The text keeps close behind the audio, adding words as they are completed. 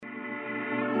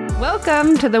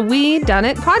Welcome to the We Done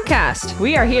It podcast.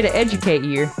 We are here to educate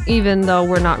you. Even though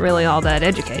we're not really all that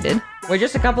educated. We're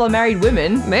just a couple of married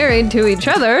women. Married to each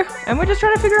other. And we're just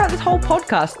trying to figure out this whole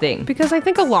podcast thing. Because I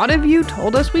think a lot of you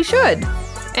told us we should.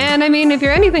 And I mean, if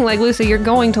you're anything like Lucy, you're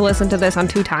going to listen to this on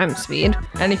 2 times speed.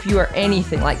 And if you are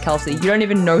anything like Kelsey, you don't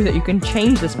even know that you can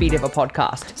change the speed of a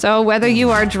podcast. So whether you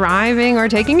are driving or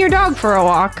taking your dog for a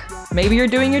walk. Maybe you're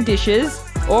doing your dishes,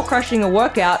 or crushing a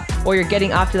workout, or you're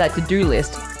getting after that to-do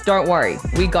list. Don't worry,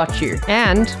 we got you.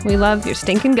 And we love your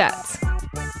stinking guts.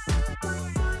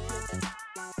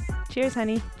 Cheers,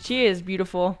 honey. Cheers,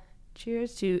 beautiful.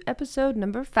 Cheers to episode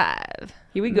number 5.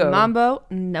 Here we go. Mambo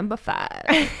number 5.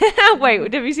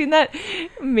 Wait, have you seen that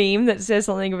meme that says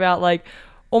something about like,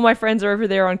 all my friends are over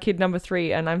there on kid number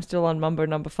 3 and I'm still on Mambo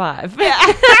number 5? Yeah.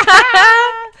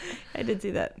 I did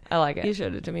see that. I like it. You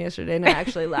showed it to me yesterday and I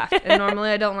actually laughed. And normally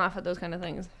I don't laugh at those kind of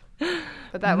things.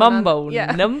 But that Mambo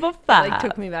number 5. Like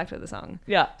took me back to the song.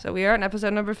 Yeah. So we are on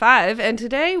episode number 5 and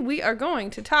today we are going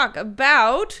to talk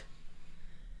about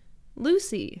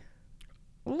Lucy.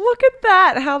 Look at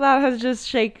that, how that has just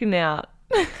shaken out.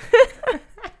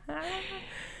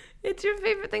 It's your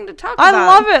favorite thing to talk about. I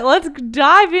love it. Let's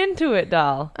dive into it,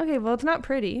 doll. Okay, well, it's not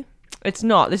pretty. It's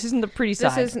not. This isn't the pretty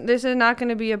side. This is not going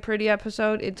to be a pretty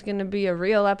episode. It's going to be a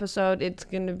real episode. It's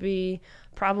going to be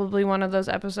probably one of those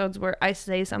episodes where I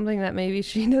say something that maybe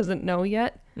she doesn't know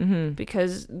yet. Mm-hmm.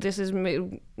 Because this is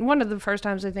one of the first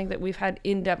times I think that we've had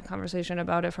in-depth conversation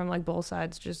about it from like both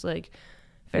sides, just like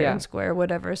fair and square,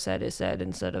 whatever is said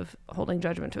instead of holding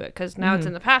judgment to it. Because now it's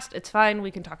in the past. It's fine.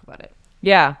 We can talk about it.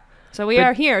 Yeah. So we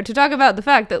are here to talk about the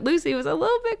fact that Lucy was a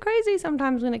little bit crazy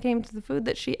sometimes when it came to the food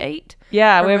that she ate.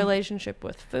 Yeah. Her relationship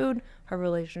with food, her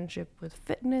relationship with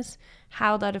fitness,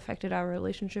 how that affected our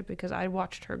relationship because I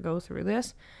watched her go through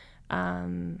this.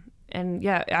 And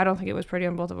yeah, I don't think it was pretty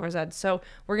on both of our sides. So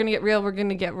we're going to get real. We're going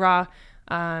to get raw.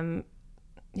 I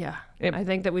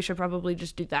think that we should probably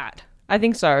just do that. I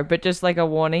think so, but just like a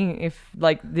warning, if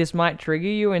like this might trigger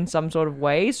you in some sort of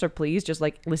way, so please just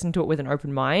like listen to it with an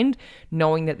open mind,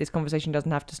 knowing that this conversation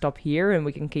doesn't have to stop here and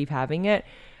we can keep having it.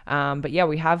 But yeah,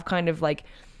 we have kind of like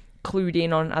clued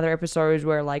in on other episodes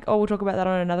where like, oh, we'll talk about that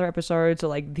on another episode. So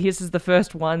like this is the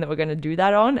first one that we're going to do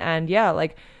that on. And yeah,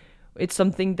 like it's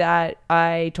something that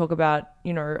I talk about,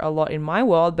 you know, a lot in my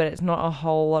world, but it's not a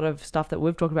whole lot of stuff that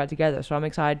we've talked about together. So I'm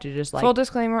excited to just like... Full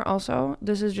disclaimer also,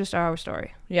 this is just our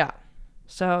story. Yeah.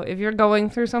 So if you're going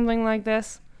through something like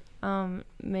this,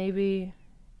 maybe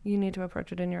you need to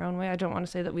approach it in your own way. I don't want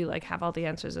to say that we like have all the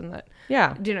answers and that.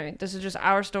 Yeah. You know, this is just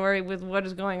our story with what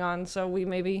is going on. So we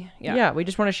maybe, Yeah, we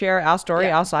just want to share our story,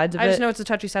 our sides of it. I just know it's a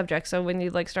touchy subject. So when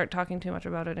you like start talking too much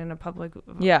about it in a public,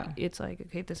 it's like,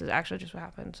 okay, this is actually just what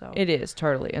happened. So it is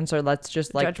totally. And so let's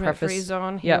just like judgment-free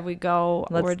zone. Here we go.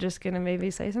 We're just going to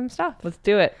maybe say some stuff. Let's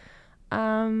do it.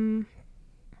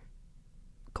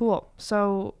 Cool.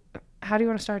 So how do you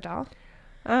want to start, doll?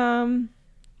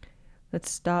 Let's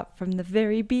start from the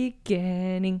very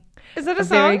beginning. Is that a song?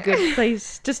 Very good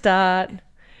place to start.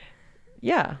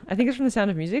 Yeah, I think it's from The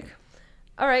Sound of Music.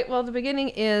 All right. Well, the beginning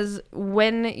is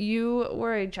when you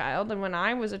were a child and when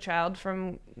I was a child,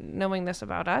 from knowing this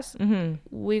about us,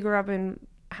 we grew up in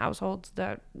households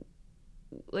that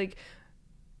like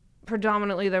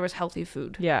predominantly there was healthy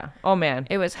food. Yeah. Oh, man.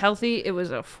 It was healthy. It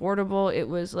was affordable. It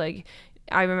was like...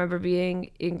 I remember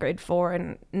being in grade 4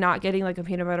 and not getting like a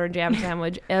peanut butter and jam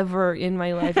sandwich ever in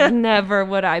my life. Never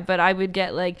would I, but I would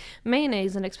get like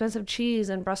mayonnaise and expensive cheese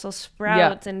and Brussels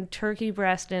sprouts and turkey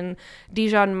breast and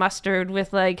Dijon mustard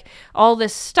with like all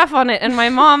this stuff on it. And my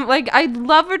mom, like, I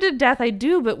love her to death. I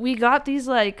do, but we got these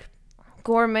like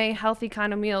gourmet healthy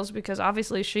kind of meals because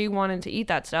obviously she wanted to eat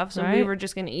that stuff, so we were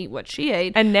just going to eat what she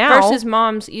ate, and now versus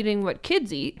moms eating what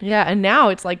kids eat. And now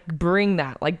it's like, bring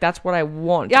that, like that's what I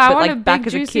want. But I want like a back big,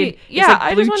 as a juicy, kid,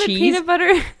 I blue just wanted cheese. Peanut butter.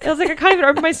 It was like I can't even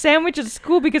open my sandwich at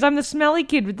school because I'm the smelly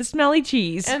kid with the smelly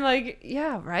cheese. And like,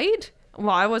 right?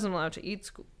 Well, I wasn't allowed to eat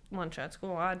lunch at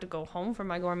school. I had to go home for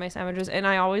my gourmet sandwiches, and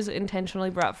I always intentionally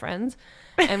brought friends,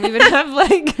 and we would have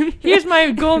like, here's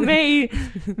my gourmet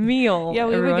meal. Yeah,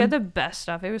 we would get the best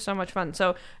stuff. It was so much fun.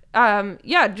 So,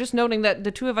 just noting that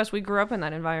the two of us, we grew up in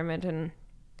that environment and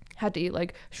had to eat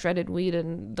like shredded wheat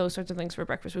and those sorts of things for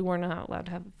breakfast. We weren't allowed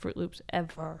to have Fruit Loops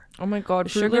ever. Oh my God,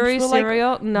 sugary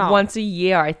cereal? Like no. Once a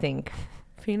year, I think.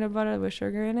 Peanut butter with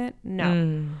sugar in it?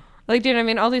 No. Like, do you know what I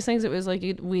mean? All these things, it was like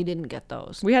we didn't get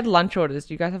those. We had lunch orders.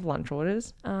 Do you guys have lunch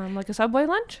orders? Like a Subway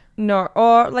lunch? No,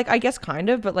 or like I guess kind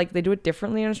of, but like they do it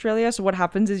differently in Australia. So what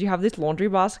happens is you have this laundry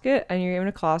basket and you're in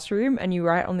a classroom and you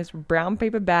write on this brown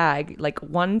paper bag like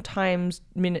 1 times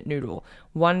minute noodle,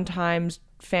 1 times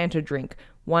Fanta drink,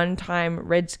 one-time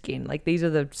Redskin. Like, these are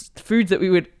the foods that we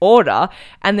would order.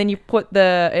 And then you put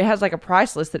it has like a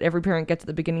price list that every parent gets at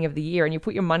the beginning of the year. And you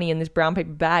put your money in this brown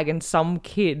paper bag, and some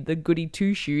kid, the goody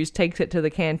two-shoes, takes it to the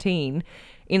canteen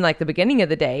in like the beginning of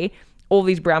the day. All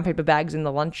these brown paper bags in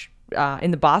the lunch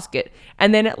in the basket,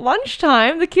 and then at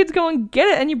lunchtime the kids go and get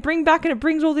it, and you bring back, and it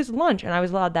brings all this lunch. And I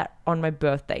was allowed that on my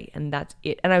birthday, and that's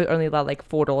it. And I was only allowed like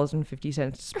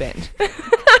 $4.50 to spend.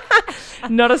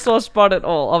 Not a sore spot at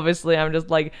all. Obviously, I'm just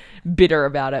like bitter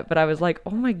about it, but I was like,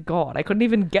 oh my god, I couldn't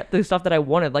even get the stuff that I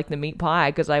wanted, like the meat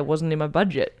pie, because I wasn't in my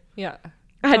budget. Yeah,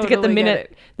 I had to get the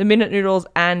minute noodles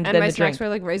and then my the snacks drink. were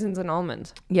like raisins and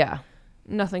almonds. Yeah.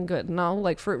 Nothing good. No,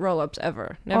 like fruit roll-ups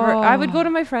ever. Never. I would go to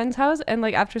my friend's house and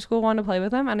like after school want to play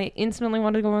with them, and I instantly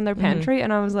wanted to go in their pantry,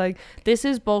 and I was like, this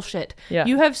is bullshit. Yeah.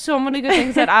 You have so many good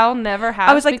things that I'll never have.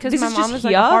 I was like, because this my is mom just was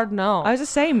here? like a hard no. I was the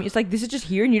same. It's like, this is just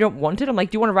here and you don't want it. I'm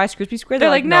like, do you want a Rice Krispie square? They're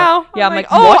like, no. Yeah, I'm like,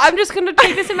 oh, what? I'm just gonna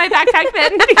take this in my backpack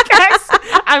then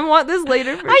because I want this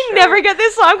later for I sure. never get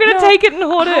this, so I'm gonna take it and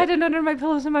hoard I it. had it under my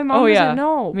pillows and my mom Oh, was yeah. like,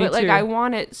 no. Me But like too. I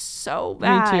want it so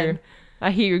bad. Me too. I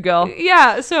hear you, girl.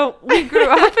 Yeah, so we grew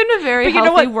up in a very But you know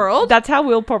healthy what? world. That's how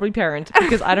we'll probably parent,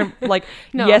 because I don't like.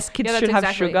 No. Yes, kids Yeah, that's should have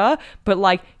exactly. sugar, but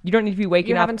like you don't need to be waking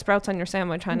You're up. having sprouts on your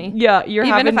sandwich, honey. Yeah, you're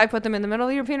Even having. if I put them in the middle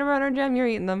of your peanut butter and jam, you're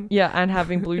eating them. Yeah, and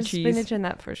having blue There's cheese. spinach in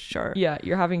that for sure. Yeah,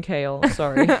 you're having kale.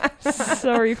 Sorry,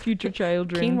 sorry, future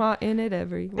children. Quinoa in it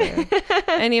everywhere.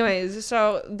 Anyways,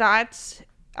 so that's,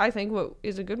 I think, what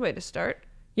is a good way to start.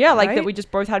 Yeah, like Right? that we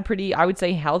just both had pretty, I would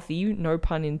say, healthy, no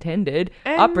pun intended,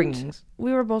 And upbringings.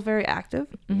 We were both very active.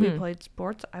 We played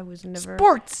sports. I was never...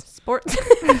 Sports.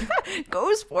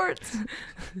 Go sports.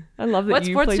 I love that What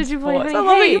you sports played did you play, sports. honey? I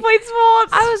love that Hey, you played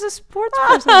sports. I was a sports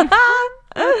person.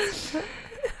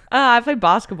 I played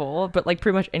basketball, but like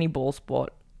pretty much any ball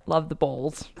sport. Love the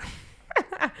balls.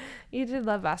 You did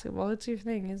love basketball. It's your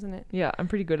thing, isn't it? Yeah, I'm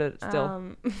pretty good at it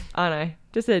still. I know.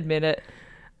 Just admit it.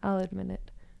 I'll admit it.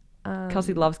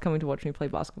 Kelsey loves coming to watch me play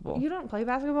basketball. You don't play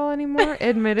basketball anymore?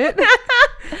 Admit it.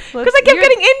 Because I kept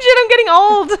getting injured. I'm getting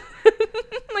old.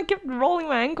 I kept rolling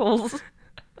my ankles.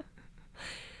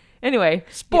 Anyway,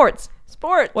 sports.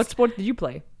 Sports. What sport did you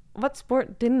play? What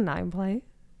sport didn't I play?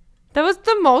 That was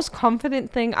the most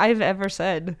confident thing I've ever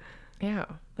said. Yeah,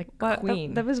 like But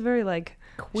queen. That was very like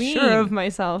Queen. sure of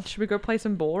myself. Should we go play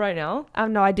some ball right now?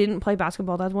 No, I didn't play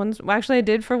basketball that one. Well, actually, I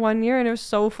did for 1 year, and it was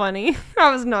so funny. I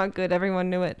was not good.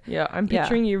 Everyone knew it. Yeah, I'm Yeah.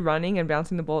 picturing you running and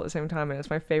bouncing the ball at the same time, and it's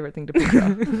my favorite thing to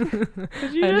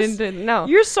picture. No.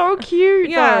 You're so cute.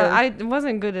 Yeah, though. I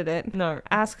wasn't good at it. No.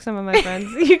 Ask some of my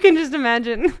friends. You can just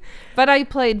imagine. But I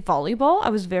played volleyball. I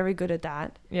was very good at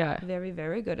that. Yeah. Very,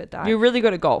 very good at that. You're really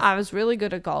good at golf. I was really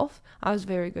good at golf. I was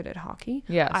very good at hockey.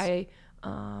 Yes. I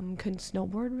could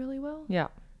snowboard really well. Yeah.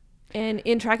 And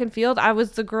in track and field, I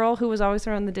was the girl who was always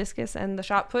throwing the discus and the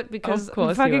shot put because Of course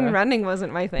you fucking were. running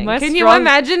wasn't my thing. My Can you strong-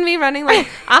 imagine me running like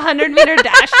 100-meter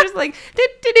dashes? Like,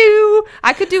 do-do-do.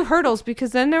 I could do hurdles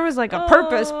because then there was like a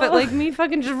purpose, but like me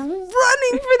fucking just running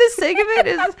for the sake of it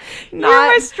is not. You're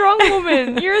my strong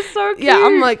woman. You're so cute. Yeah,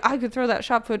 I'm like, I could throw that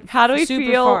shot put How do we super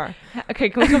feel? far. Okay,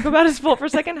 can we talk about a sport for a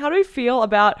second? How do we feel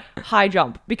about high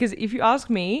jump? Because if you ask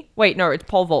me, wait, no, it's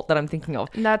pole vault that I'm thinking of.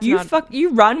 That's you not- you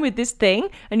run with this thing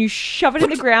and you shove it in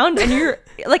the ground, and you're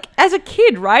like, as a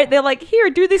kid, right? They're like,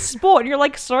 here, do this sport, and you're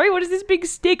like, sorry, what is this big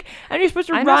stick? And you're supposed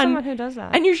to I know run. someone who does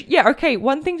that. And yeah, okay.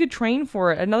 One thing to train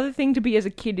for it, another thing to be as a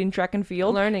kid in track and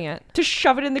field, Learning it. to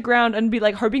shove it in the ground and be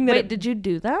like hoping that Wait, did you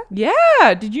do that?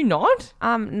 Yeah, did you not?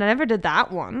 Never did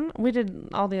that one. We did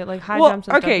all the like high Well, jumps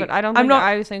and okay, stuff, but I don't I'm think not-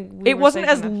 I think we It were wasn't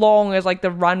safe as enough. long as like the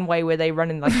runway where they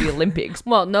run in like the Olympics.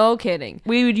 Well, no kidding.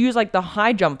 We would use like the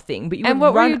high jump thing, but you And would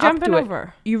what were run you up jumping to it.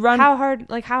 over? You run How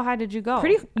high did you go?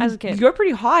 pretty as a kid. You go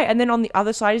pretty high, and then on the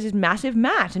other side is this massive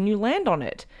mat, and you land on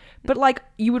it. But like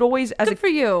you would always, Good for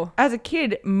you. as a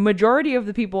kid, majority of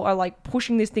the people are like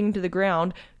pushing this thing to the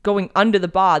ground, going under the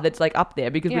bar that's like up there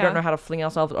because we Yeah. don't know how to fling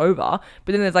ourselves over.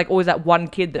 But then there's like always that one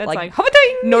kid that That's like like,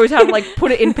 "Hop-a-ding!" knows how to like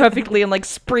put it in perfectly and like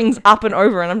springs up and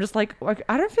over. And I'm just like,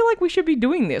 I don't feel like we should be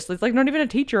doing this. There's like not even a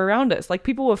teacher around us. Like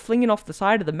people were flinging off the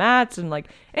side of the mats and like,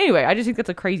 anyway, I just think that's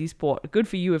a crazy sport. Good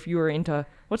for you if you were into,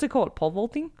 what's it called? Pole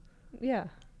vaulting? Yeah.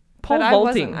 Pole But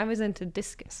vaulting. I was into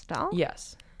discus style.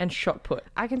 Yes. And shot put.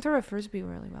 I can throw a frisbee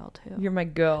really well too. You're my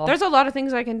girl. There's a lot of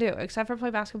things I can do except for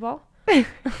play basketball.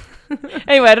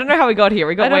 Anyway, I don't know how we got here.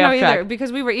 We I got don't way know off either track.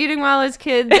 because we were eating well as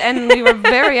kids and we were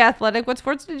very athletic. What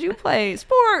sports did you play?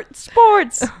 Sports.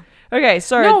 Sports. Okay,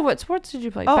 so No, what sports did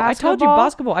you play? oh, I told you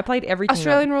basketball. I played everything.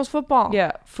 Australian rules football.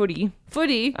 Yeah, footy.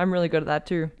 Footy. I'm really good at that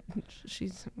too.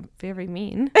 She's very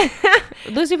mean.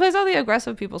 Lucy plays all the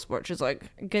aggressive people sports. She's like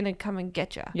gonna come and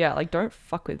get you. Yeah, like don't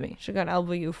fuck with me. She's gonna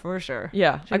elbow you for sure.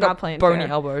 Yeah, She's I not got playing bony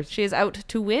fair. elbows. She is out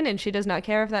to win, and she does not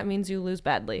care if that means you lose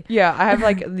badly. Yeah, I have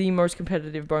like the most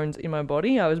competitive bones in my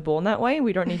body. I was born that way.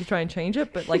 We don't need to try and change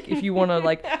it. But like, if you want to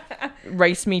like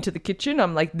race me to the kitchen,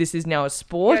 I'm like, this is now a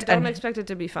sport. Yeah, don't and expect it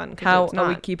to be fun. 'Cause how it's are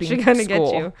we not. keeping She's gonna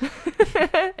score? get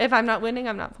you. If I'm not winning,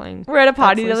 I'm not playing. We're at a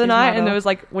party the That's other Lucy's night, motto. and there was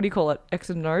like, what do you call it? X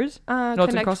and O's? Noughts and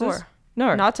Connect crosses? Four.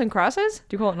 No. Knots and crosses?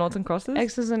 Do you call it noughts and crosses?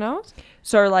 X's and O's?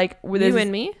 So like, with You this,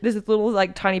 and me? there's this little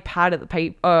like tiny pad at the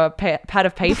pad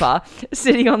of paper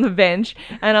sitting on the bench,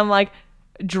 and I'm like,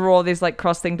 draw this like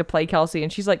cross thing to play Kelsey,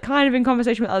 and she's like kind of in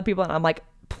conversation with other people, and I'm like,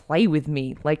 play with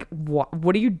me, like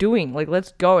what are you doing, like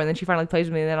let's go. And then she finally plays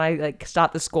with me, and then I like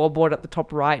start the scoreboard at the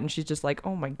top right, and she's just like,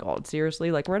 oh my god,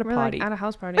 seriously, like we're at a party. Like at a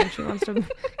house party, and she wants to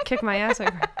kick my ass.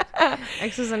 Like,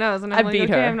 X's and O's, and I'm I like, beat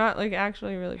okay, her. I'm not like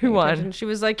actually really. Who paying won? attention. She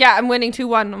was like, yeah, I'm winning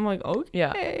 2-1. I'm like, okay.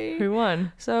 Yeah. Who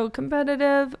won? So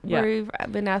competitive. Yeah. We've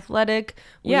been athletic.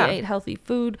 We Yeah. ate healthy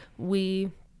food.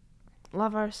 We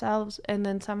love ourselves, and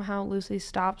then somehow Lucy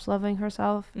stops loving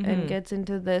herself and gets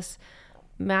into this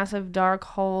massive dark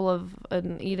hole of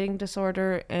an eating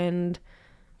disorder. And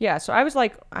Yeah, so I was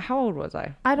like, how old was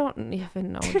I? I don't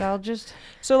even know. I'll just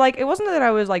So like, it wasn't that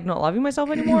I was like not loving myself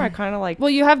anymore. I kind of like, well,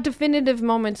 you have definitive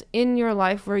moments in your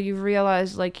life where you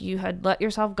realize like you had let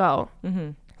yourself go.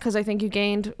 Because I think you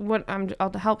gained what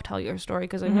I'll help tell your story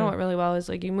because I know it really well. Is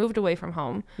like you moved away from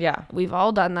home. yeah, We've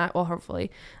all done that. Well,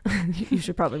 hopefully, you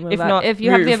should probably move If out. not, If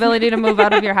you have the move. ability to move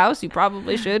out of your house, you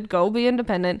probably should go be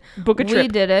independent. Book a We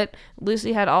trip. did it.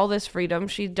 Lucy had all this freedom.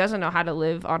 She doesn't know how to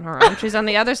live on her own. She's on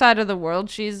the other side of the world.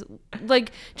 She's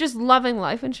like just loving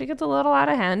life, and she gets a little out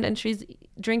of hand. And she's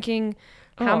drinking.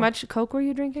 How Oh. much Coke were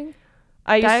you drinking?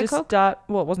 I used Diet to Coke? start.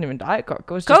 Well, it wasn't even Diet Coke.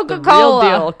 It was just the real Coca-Cola.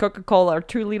 deal. Coca-Cola, a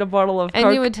 2-liter bottle of And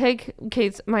Coke. you would take.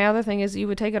 Kate's. My other thing is you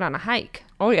would take it on a hike,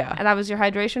 Oh yeah, and that was your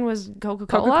hydration was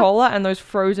Coca-Cola. Coca-Cola and those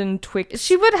frozen Twix.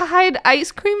 She would hide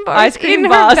ice cream bars Ice cream in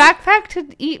bars. her backpack to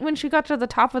eat when she got to the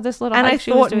top of this little and hike I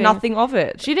she was thought doing. nothing of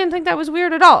it. She didn't think that was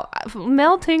weird at all.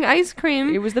 Melting ice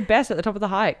cream. It was the best at the top of the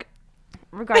hike.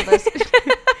 Regardless.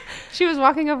 She was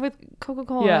walking up with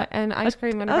Coca-Cola Yeah. and ice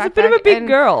cream in her I backpack. was a bit of a big and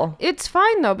girl. It's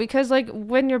fine though, because like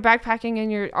when you're backpacking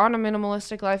and you're on a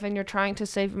minimalistic life and you're trying to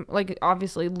save, like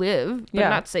obviously live, but Yeah.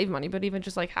 not save money, but even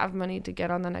just like have money to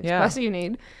get on the next Yeah. bus you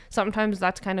need. Sometimes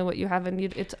that's kind of what you have, and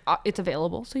it's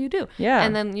available, so you do. Yeah.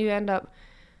 And then you end up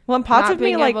Well, and parts not of me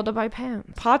being like able to buy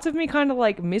pants. parts of me kind of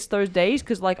like miss those days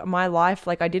because like my life,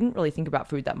 like I didn't really think about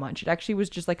food that much. It actually was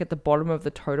just like at the bottom of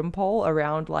the totem pole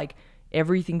around like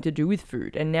everything to do with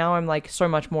food. And now I'm like so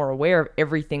much more aware of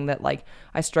everything that like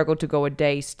I struggle to go a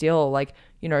day still. Like,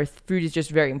 you know, food is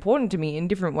just very important to me in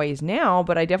different ways now,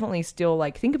 but I definitely still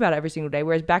like think about it every single day.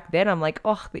 Whereas back then I'm like,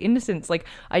 oh, the innocence, like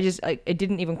it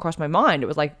didn't even cross my mind. It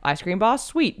was like ice cream bar,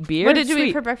 sweet, beer. What did you sweet.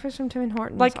 eat for breakfast from Tim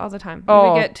Hortons? Like, All the time. oh.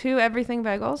 You would get 2 everything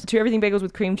bagels. 2 everything bagels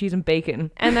with cream cheese and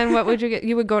bacon. And then what would you get?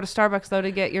 You would go to Starbucks though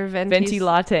to get your Venti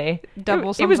latte. double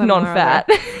It was something or non-fat.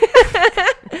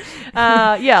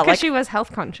 Yeah, because like she was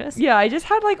health conscious. yeah, I just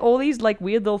had like all these like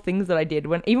weird little things that I did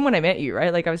when I met you,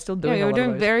 right? Like I was still Yeah, doing. you a were lot of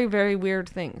doing those. very, very weird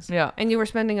things. Yeah. And you were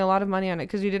spending a lot of money on it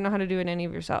because you didn't know how to do it any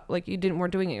of yourself. Like you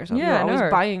weren't doing it yourself. Yeah, you I were always know.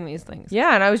 buying these things.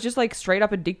 Yeah, and I was just like straight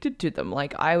up addicted to them.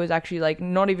 Like I was actually like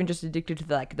not even just addicted to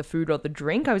the food or the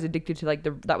drink. I was addicted to like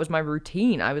that was my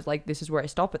routine. I was like, this is where I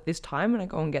stop at this time and I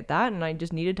go and get that, and I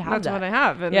just needed to have That's that. what I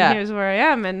have. And Yeah. here's where I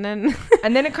am. And then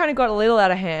And then it kind of got a little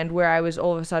out of hand where I was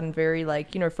all of a sudden very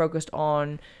like, you know, focused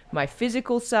on my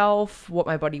physical self, what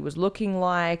my body was looking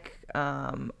like.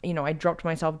 You know, I dropped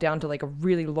myself down to like a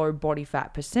really low body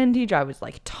fat percentage. I was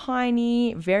like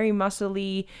tiny, very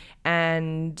muscly,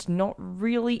 and not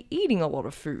really eating a lot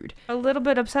of food. a little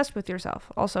bit obsessed with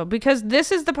yourself also, because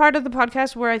this is the part of the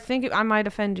podcast where I think I might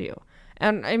offend you.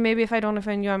 And maybe if I don't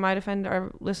offend you, I might offend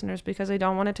our listeners because I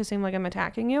don't want it to seem like I'm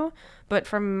attacking you. But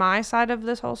from my side of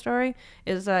this whole story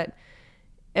is that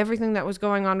everything that was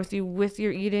going on with you with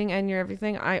your eating and your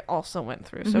everything, I also went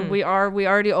through. So we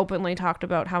already openly talked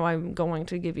about how I'm going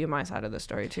to give you my side of the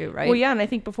story too, right? Well, yeah, and I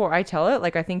think before I tell it,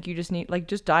 like, I think you just need, like,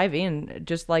 just dive in.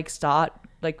 Just, like, start,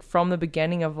 like, from the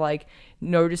beginning of, like,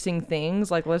 noticing things.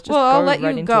 Like, let's just Well, I'll go let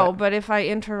right you into go, it. but if I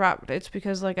interrupt, it's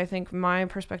because, like, I think my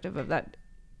perspective of that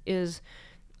is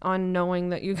on knowing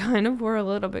that you kind of were a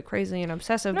little bit crazy and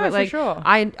obsessive. No, but for like sure.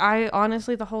 I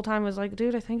honestly the whole time was like,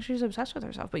 dude, I think she's obsessed with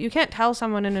herself. But you can't tell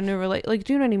someone in a new like,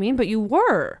 do you know what I mean? But you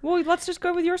were. Well, let's just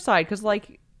go with your side, because,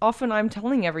 like, often I'm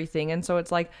telling everything. And so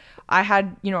it's like I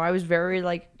had, I was very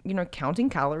like, counting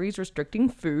calories, restricting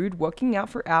food, working out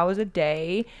for hours a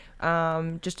day,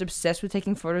 just obsessed with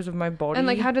taking photos of my body. And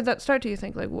like, how did that start, do you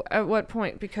think? Like, at what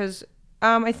point? Because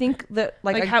I think that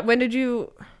like when did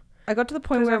you... I got to the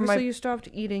point where obviously you stopped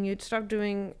eating, you'd stopped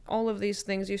doing all of these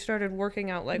things, you started working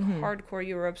out like hardcore,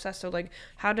 you were obsessed. So like,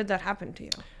 how did that happen to you?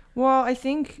 Well, I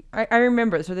think I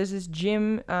remember. So there's this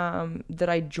gym that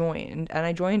I joined, and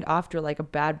I joined after like a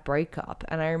bad breakup.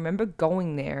 And I remember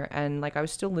going there, and like I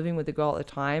was still living with the girl at the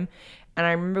time, and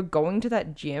I remember going to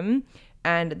that gym.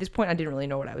 And at this point, I didn't really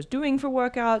know what I was doing for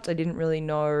workouts. I didn't really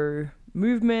know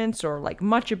movements or like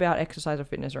much about exercise or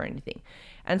fitness or anything.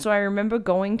 And so I remember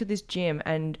going to this gym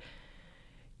and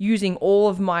using all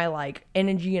of my like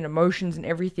energy and emotions and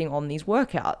everything on these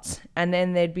workouts. And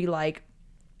then there'd be like,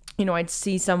 I'd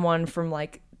see someone from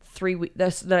like 3 weeks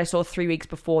that I saw 3 weeks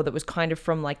before that was kind of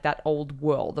from like that old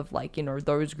world of like,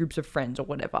 those groups of friends or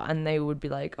whatever. And they would be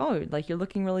like, oh, like you're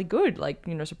looking really good. Like,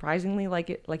 surprisingly,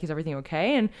 is everything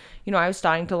okay? And, I was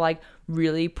starting to like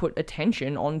really put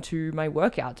attention onto my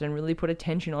workouts and really put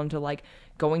attention onto like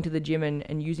going to the gym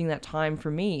and using that time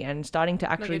for me and starting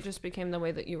to actually... Like it just became the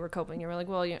way that you were coping. You were like,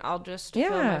 well, I'll just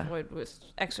fill my void with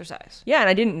exercise. Yeah, and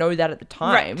I didn't know that at the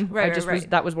time. Right.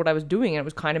 That was what I was doing, and it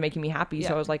was kind of making me happy.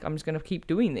 So I was like, I'm just going to keep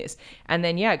doing this. And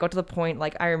then, it got to the point,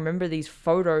 like, I remember these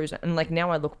photos, and like now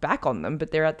I look back on them,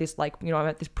 but they're at this, like, I'm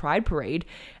at this pride parade,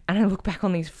 and I look back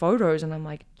on these photos, and I'm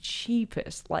like,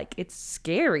 cheapest. Like, it's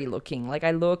scary looking. Like,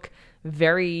 I look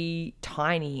very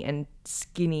tiny and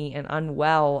skinny and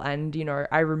unwell, and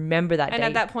I remember that and day.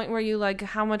 At that point, were you like,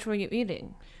 how much were you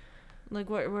eating? Like,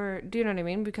 do you know what I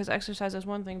mean? Because exercise is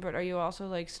one thing, but are you also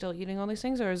like still eating all these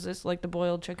things, or is this like the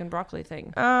boiled chicken broccoli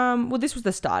thing? Well, this was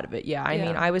the start of it. I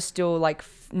mean, I was still like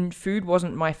food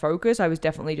wasn't my focus. I was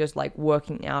definitely just like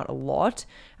working out a lot.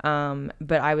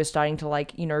 But I was starting to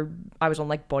like, I was on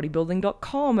like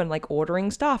bodybuilding.com and like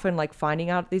ordering stuff and like finding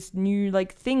out this new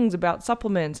like things about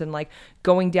supplements and like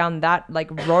going down that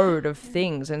like road of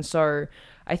things. And so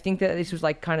I think that this was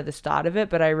like kind of the start of it.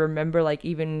 But I remember like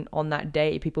even on that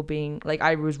day, people being like,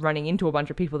 I was running into a bunch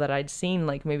of people that I'd seen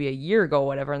like maybe a year ago or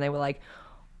whatever. And they were like,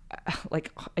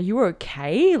 are you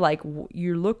okay? Like,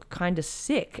 you look kind of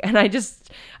sick. And I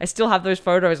still have those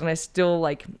photos, and I still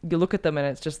like, you look at them and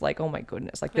it's just like, oh my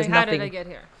goodness, like there's nothing. How did I get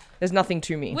here? There's nothing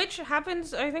to me. Which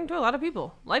happens, I think, to a lot of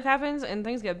people. Life happens and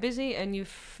things get busy, and you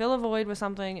fill a void with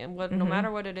something, and no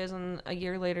matter what it is, and a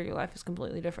year later your life is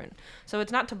completely different. So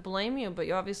it's not to blame you, but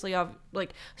you obviously have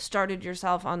like started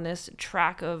yourself on this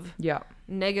track of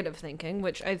negative thinking,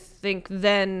 which I think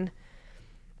then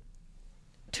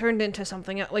turned into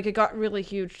something else. Like, it got really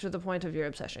huge to the point of your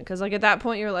obsession, because like at that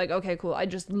point you're like, okay, cool, I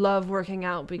just love working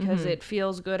out because it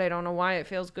feels good. I don't know why it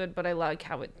feels good, but I like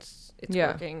how it's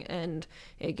working, and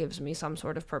it gives me some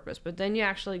sort of purpose. But then you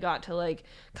actually got to like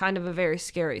kind of a very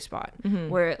scary spot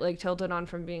where it like tilted on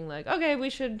from being like, okay, we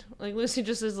should, like, Lucy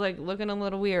just is like looking a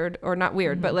little weird, or not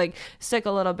weird, but like sick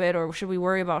a little bit, or should we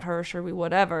worry about her, should we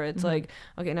whatever. It's like,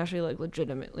 okay, now she like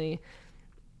legitimately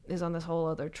is on this whole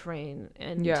other train.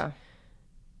 And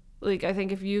like, I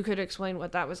think if you could explain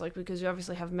what that was like, because you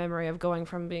obviously have memory of going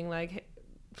from being like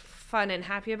fun and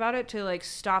happy about it to like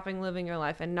stopping living your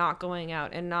life and not going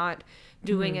out and not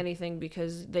doing anything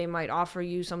because they might offer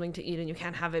you something to eat and you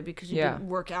can't have it because you didn't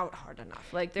work out hard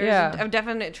enough. Like, there's a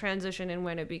definite transition in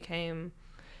when it became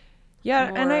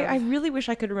and I really wish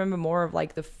I could remember more of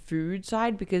like the food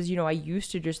side, because I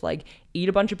used to just like eat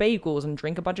a bunch of bagels and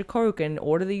drink a bunch of Coke and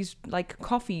order these like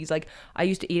coffees. Like, I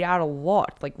used to eat out a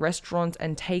lot, like restaurants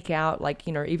and take out, like,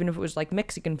 even if it was like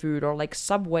Mexican food or like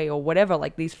Subway or whatever,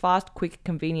 like these fast, quick,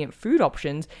 convenient food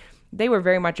options. They were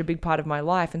very much a big part of my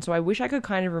life. And so I wish I could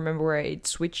kind of remember where it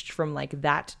switched from like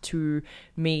that to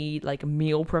me like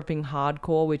meal prepping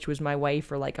hardcore, which was my way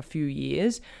for like a few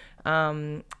years.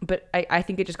 But I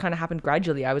think it just kind of happened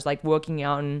gradually. I was like working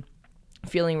out and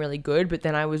feeling really good, but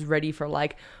then I was ready for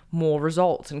like more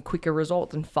results and quicker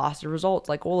results and faster results,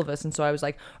 like all of us. And so I was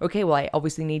like, okay, well, I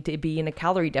obviously need to be in a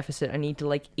calorie deficit. I need to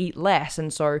like eat less.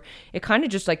 And so it kind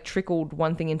of just like trickled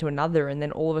one thing into another. And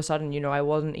then all of a sudden, I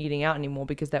wasn't eating out anymore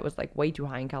because that was like way too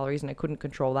high in calories and I couldn't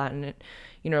control that. And it,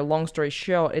 long story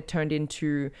short, it turned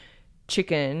into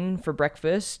chicken for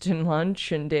breakfast and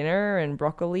lunch and dinner, and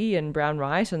broccoli and brown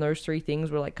rice, and those three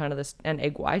things were like kind of and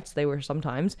egg whites, they were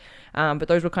sometimes, but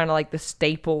those were kind of like the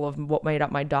staple of what made up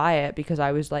my diet, because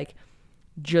I was like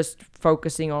just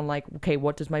focusing on like, okay,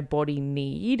 what does my body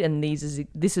need, and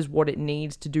this is what it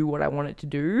needs to do what I want it to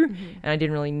do. And I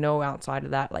didn't really know outside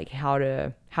of that like how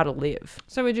to live.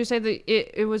 So would you say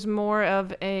that it was more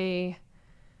of a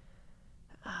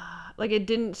like it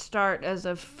didn't start as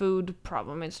a food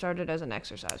problem. It started as an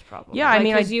exercise problem. Yeah, I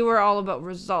mean, because you were all about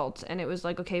results, and it was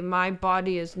like, okay, my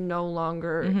body is no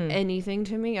longer anything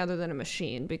to me other than a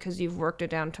machine, because you've worked it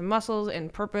down to muscles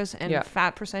and purpose and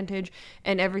fat percentage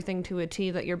and everything to a T,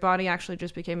 that your body actually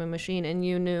just became a machine, and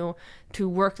you knew to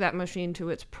work that machine to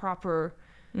its proper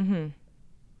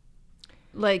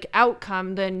like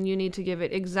outcome, then you need to give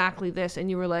it exactly this, and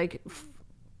you were like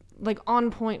on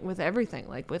point with everything,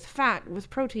 like with fat, with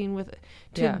protein, with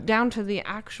down to the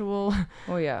actual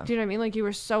Oh yeah. do you know what I mean? Like you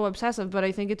were so obsessive, but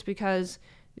I think it's because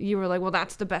you were like, well,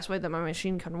 that's the best way that my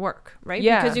machine can work, right?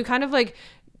 Yeah. Because you kind of like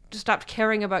stopped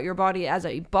caring about your body as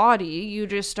a body. You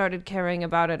just started caring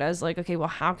about it as like, okay, well,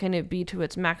 how can it be to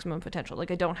its maximum potential?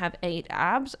 Like I don't have 8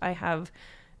 abs, I have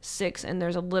 6, and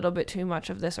there's a little bit too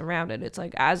much of this around it. It's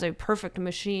like, as a perfect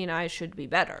machine, I should be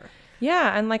better.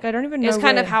 Yeah, and like I don't even know. It's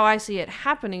kind of how I see it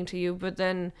happening to you, but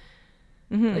then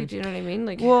like, do you know what I mean?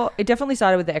 Like, well, it definitely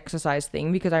started with the exercise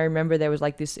thing, because I remember there was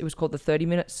like this, it was called the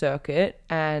 30-minute circuit,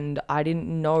 and I didn't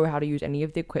know how to use any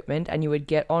of the equipment, and you would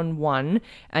get on one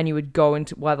and you would go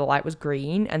into while the light was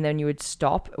green, and then you would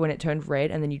stop when it turned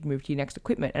red, and then you'd move to your next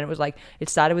equipment. And it was like, it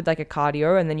started with like a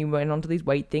cardio, and then you went on to these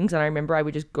weight things. And I remember I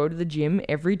would just go to the gym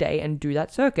every day and do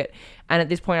that circuit. And at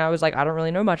this point I was like, I don't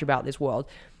really know much about this world.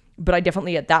 But I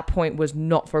definitely at that point was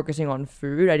not focusing on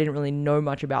food. I didn't really know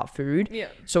much about food. Yeah.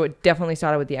 So it definitely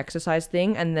started with the exercise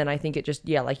thing. And then I think it just,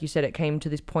 like you said, it came to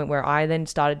this point where I then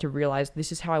started to realize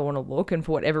this is how I want to look. And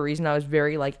for whatever reason, I was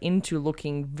very like into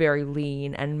looking very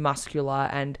lean and muscular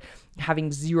and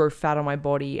having 0 fat on my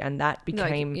body. And that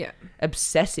became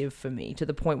obsessive for me, to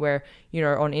the point where,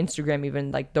 on Instagram,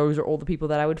 even like those are all the people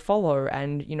that I would follow.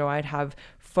 And, I'd have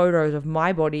photos of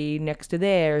my body next to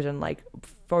theirs, and like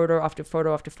photo after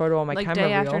photo after photo on my like camera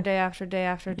day after reel. day after day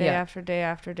after day after day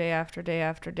after day after day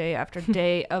after day after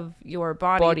day of your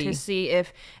body to see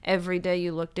if every day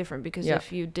you look different. Because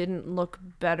if you didn't look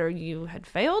better, you had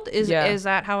failed. Is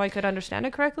that how I could understand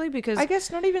it correctly? Because I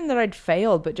guess not even that I'd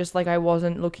failed, but just like I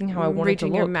wasn't looking how I wanted to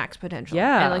reaching look. your max potential.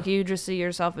 Yeah. And like you just see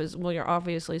yourself as, well, you're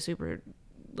obviously super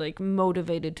like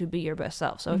motivated to be your best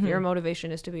self. So if your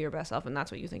motivation is to be your best self, and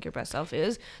that's what you think your best self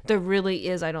is, there really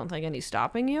is, I don't think, any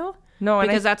stopping you. No,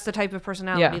 because that's the type of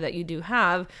personality that you do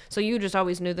have. So you just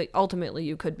always knew that ultimately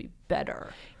you could be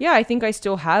better. Yeah, I think I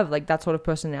still have like that sort of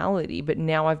personality, but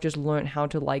now I've just learned how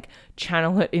to like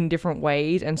channel it in different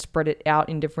ways and spread it out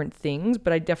in different things.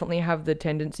 But I definitely have the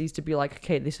tendencies to be like,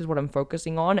 okay, this is what I'm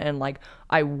focusing on, and like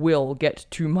I will get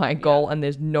to my goal, and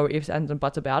there's no ifs, ands, and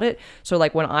buts about it. So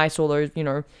like when I saw those,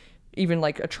 even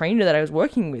like a trainer that I was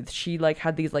working with, she like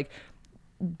had these like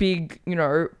big,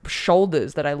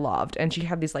 shoulders that I loved, and she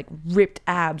had these like ripped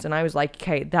abs, and I was like,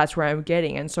 okay, that's where I'm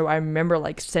getting. And so I remember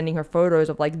like sending her photos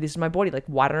of like, this is my body, like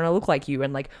why don't I look like you,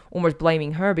 and like almost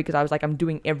blaming her, because I was like, I'm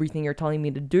doing everything you're telling me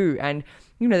to do. And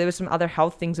there was some other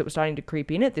health things that were starting to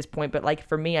creep in at this point, but like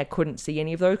for me, I couldn't see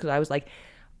any of those, because I was like,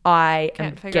 I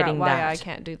am getting why that. I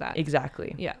can't do that.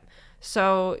 Exactly. Yeah.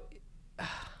 So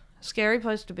scary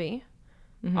place to be,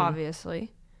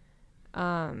 obviously.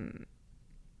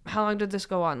 How long did this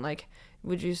go on? Like,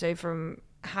 would you say from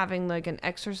having like an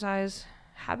exercise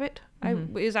habit,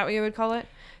 is that what you would call it,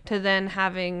 to then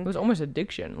having... It was almost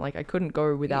addiction. Like I couldn't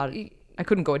go without it. I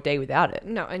couldn't go a day without it.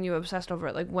 No, and you obsessed over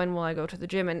it. Like, when will I go to the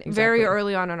gym? And very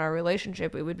early on in our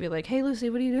relationship, it would be like, hey,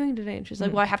 Lucy, what are you doing today? And she's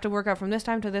like, well, I have to work out from this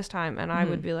time to this time. And I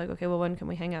would be like, okay, well, when can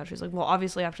we hang out? She's like, well,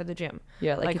 obviously after the gym.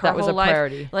 Yeah, like her that was a whole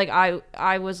priority. Life, like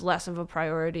I was less of a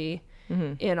priority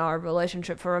in our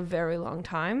relationship for a very long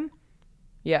time.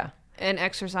 Yeah. And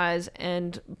exercise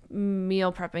and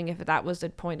meal prepping, if that was the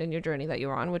point in your journey that you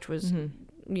were on, which was,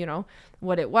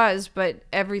 what it was. But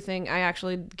everything, I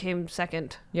actually came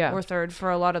second or third for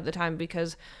a lot of the time,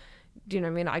 because, do you know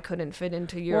what I mean? I couldn't fit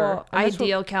into your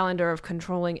ideal calendar of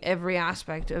controlling every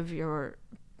aspect of your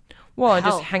and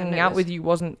just hanging out with you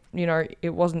wasn't,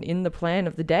 it wasn't in the plan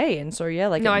of the day. And so,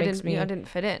 like, no, I didn't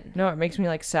fit in. No, it makes me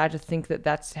like sad to think that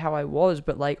that's how I was.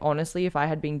 But like, honestly, if I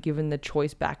had been given the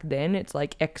choice back then, it's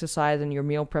like exercise and your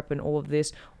meal prep and all of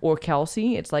this, or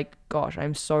Kelsey, it's like, gosh,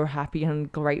 I'm so happy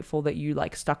and grateful that you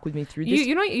like stuck with me through this.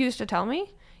 You know what you used to tell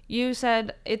me? You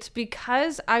said, it's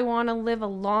because I want to live a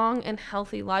long and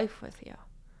healthy life with you.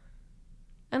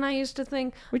 And I used to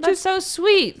think, that's so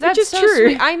sweet. That's so true.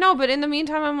 Sweet. I know, but in the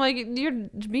meantime, I'm like,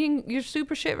 you're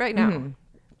super shit right now.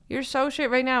 You're so shit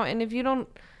right now. And if you don't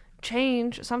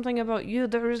change something about you,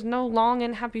 there is no long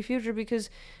and happy future, because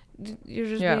you're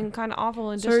just being kind of awful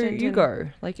and distant. So you go.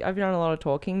 Like, I've done a lot of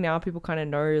talking. Now people kind of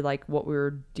know like what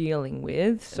we're dealing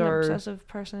with. So an obsessive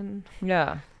person.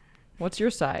 Yeah. What's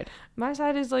your side? My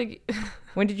side is like...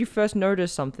 When did you first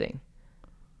notice something?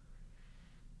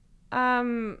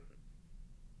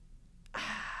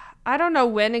 I don't know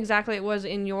when exactly it was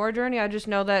in your journey. I just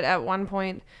know that at one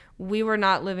point we were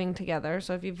not living together.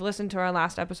 So if you've listened to our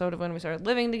last episode of when we started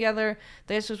living together,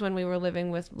 this was when we were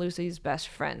living with Lucy's best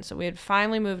friend. So we had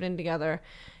finally moved in together.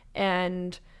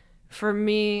 And for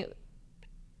me,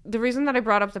 the reason that I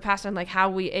brought up the past and like how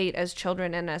we ate as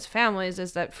children and as families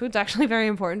is that food's actually very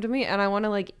important to me, and I want to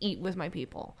like eat with my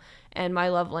people. And my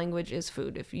love language is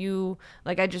food. If you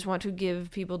like, I just want to give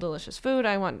people delicious food.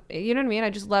 I want, you know what I mean? I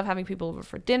just love having people over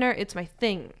for dinner. It's my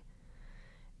thing.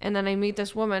 And then I meet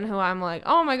this woman who I'm like,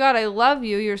 oh my God, I love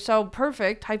you. You're so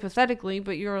perfect, hypothetically,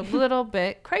 but you're a little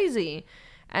bit crazy.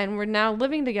 And we're now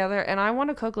living together, and I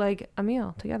want to cook like a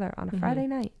meal together on a Friday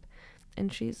night.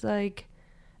 And she's like,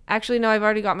 actually, no, I've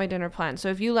already got my dinner planned. So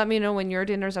if you let me know when your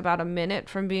dinner's about a minute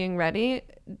from being ready,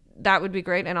 that would be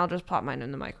great. And I'll just pop mine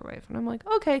in the microwave. And I'm like,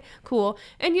 okay, cool.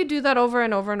 And you do that over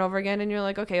and over and over again. And you're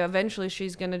like, okay, eventually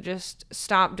she's going to just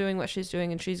stop doing what she's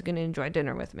doing and she's going to enjoy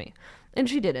dinner with me. And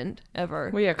she didn't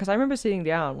ever. Well, yeah, because I remember sitting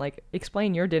down, like,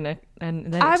 explain your dinner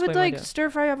and then I would like stir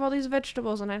fry up all these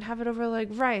vegetables, and I'd have it over like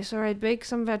rice, or I'd bake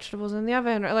some vegetables in the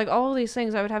oven, or like all these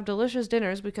things. I would have delicious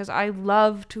dinners because I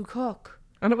love to cook.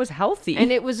 And it was healthy.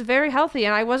 And it was very healthy.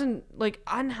 And I wasn't like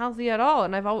unhealthy at all.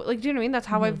 And I've always, like, do you know what I mean? That's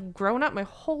how I've grown up my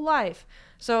whole life.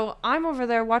 So I'm over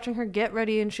there watching her get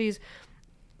ready, and she's,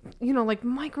 you know, like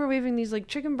microwaving these like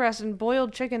chicken breasts and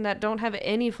boiled chicken that don't have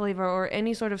any flavor or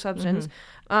any sort of substance.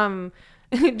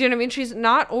 Do you know what I mean? She's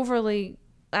not overly,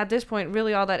 at this point,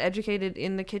 really all that educated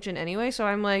in the kitchen anyway. So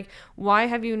I'm like, why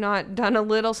have you not done a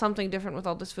little something different with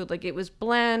all this food? Like, it was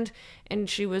bland, and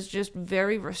she was just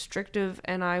very restrictive,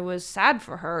 and I was sad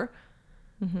for her.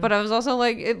 But I was also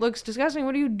like, it looks disgusting.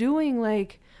 What are you doing?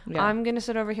 Like, I'm going to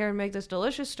sit over here and make this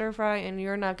delicious stir fry, and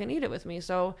you're not going to eat it with me.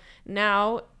 So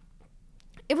now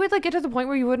it would like get to the point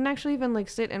where you wouldn't actually even like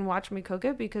sit and watch me cook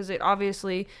it, because it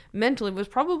obviously mentally was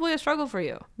probably a struggle for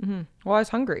you. Well, I was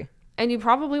hungry. And you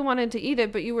probably wanted to eat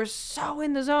it, but you were so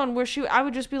in the zone where I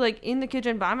would just be like in the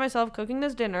kitchen by myself cooking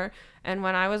this dinner. And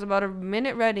when I was about a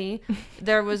minute ready,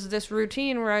 there was this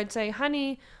routine where I'd say,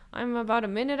 honey, I'm about a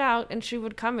minute out. And she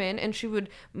would come in and she would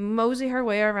mosey her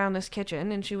way around this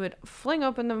kitchen, and she would fling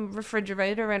open the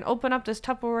refrigerator and open up this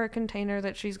Tupperware container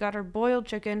that she's got her boiled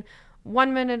chicken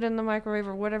 1 minute in the microwave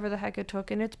or whatever the heck it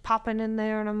took, and it's popping in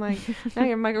there, and I'm like, now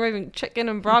you're microwaving chicken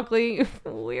and broccoli.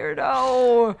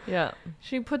 Weirdo. Yeah.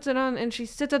 She puts it on, and she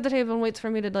sits at the table and waits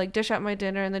for me to like dish out my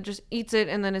dinner, and then just eats it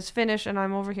and then is finished, and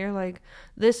I'm over here like,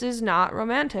 this is not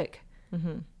romantic.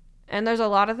 And there's a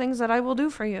lot of things that I will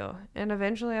do for you. And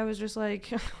eventually I was just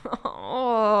like,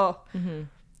 oh.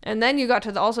 And then you got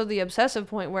to also the obsessive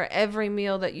point where every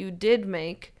meal that you did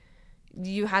make,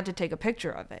 you had to take a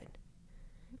picture of it.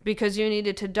 Because you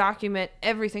needed to document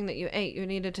everything that you ate. You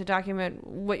needed to document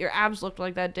what your abs looked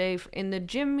like that day in the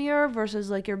gym mirror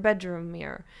versus like your bedroom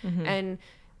mirror. And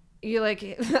you're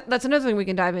like, that's another thing we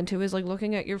can dive into, is like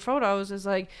looking at your photos is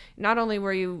like, not only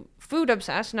were you food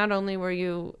obsessed, not only were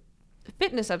you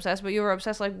fitness obsessed, but you were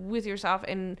obsessed like with yourself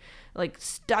and like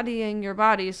studying your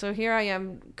body. So here I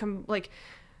am like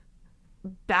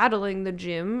battling the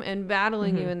gym and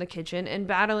battling you in the kitchen and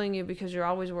battling you because you're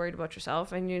always worried about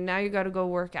yourself, and now you got to go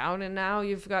work out, and now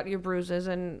you've got your bruises,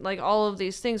 and like all of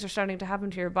these things are starting to happen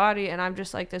to your body, and I'm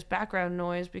just like this background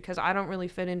noise because I don't really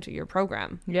fit into your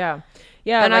program. Yeah.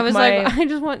 And I was like, I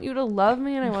just want you to love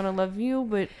me, and I want to love you,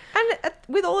 but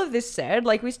with all of this said,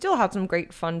 like, we still had some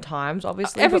great fun times,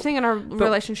 obviously. Everything in our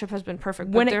relationship has been perfect,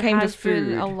 but when it came to food,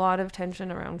 been a lot of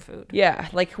tension around food. Yeah,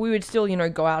 like we would still,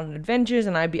 go out on adventures,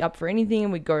 and I'd be up for anything,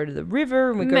 and we'd go to the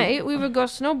river, and we would go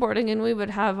snowboarding, and we would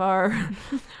have our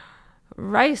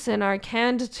rice and our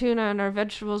canned tuna and our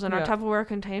vegetables in our Tupperware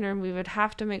container, and we would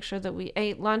have to make sure that we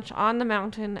ate lunch on the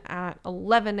mountain at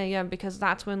 11 a.m. because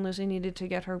that's when Lucy needed to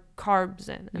get her carbs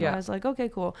in. And I was like, okay,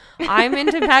 cool. I'm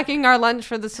into packing our lunch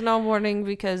for the snowboarding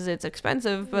because it's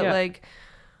expensive, but like,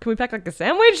 can we pack like a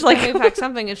sandwich? Like, can we pack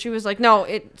something? And she was like, no,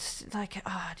 it's like, do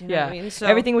you know what I mean? So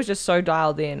everything was just so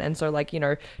dialed in. And so like,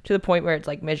 to the point where it's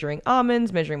like measuring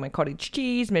almonds, measuring my cottage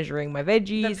cheese, measuring my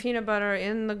veggies, the peanut butter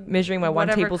in the measuring my 1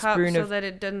 tablespoon so of that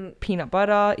it didn't peanut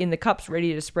butter in the cups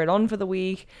ready to spread on for the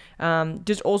week.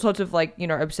 Just all sorts of like,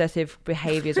 obsessive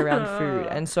behaviors around food.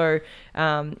 And so,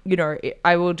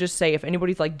 I will just say, if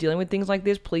anybody's like dealing with things like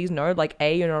this, please know, like,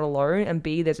 A, you're not alone, and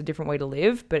B, there's a different way to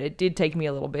live. But it did take me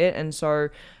a little bit. And so,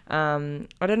 I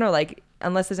don't know, like,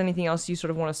 unless there's anything else you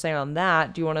sort of want to say on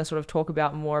that, do you want to sort of talk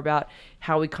about more about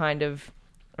how we kind of,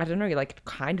 I don't know, like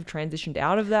kind of transitioned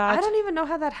out of that? I don't even know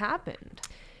how that happened.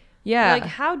 Yeah. Like,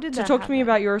 how did So that talk to me happen?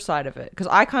 about your side of it, because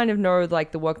I kind of know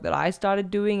like the work that I started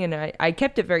doing, and I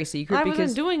kept it very secret I because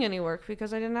wasn't doing any work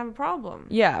because I didn't have a problem.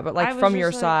 yeah, but I like was from just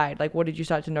your like- side, like what did you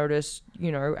start to notice,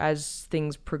 you know, as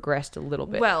things progressed a little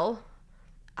bit? Well,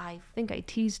 I think I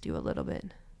teased you a little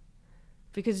bit.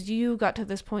 Because you got to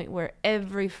this point where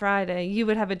every Friday you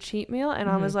would have a cheat meal, and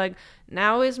I was like,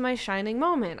 now is my shining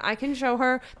moment. I can show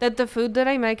her that the food that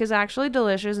I make is actually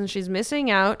delicious and she's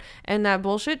missing out, and that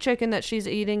bullshit chicken that she's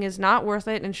eating is not worth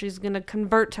it, and she's going to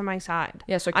convert to my side.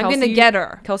 Yeah, so I'm going to Kelsey- get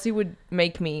her. Kelsey would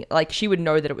make me, like, she would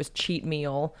know that it was cheat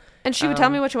meal. And she would tell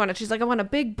me what she wanted. She's like, I want a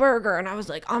big burger. And I was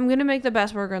like, I'm going to make the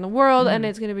best burger in the world. And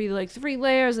it's going to be like 3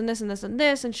 layers and this and this and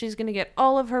this. And she's going to get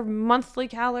all of her monthly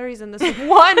calories in this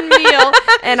one meal.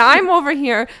 And I'm over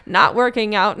here not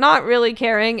working out, not really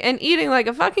caring, and eating like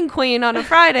a fucking queen on a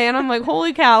Friday. And I'm like,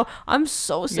 holy cow, I'm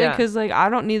so sick Yeah. because like I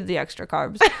don't need the extra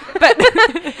carbs. But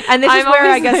And this is I'm where I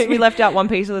always guess like- we left out one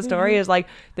piece of the story is like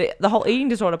the whole eating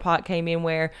disorder part came in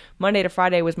where Monday to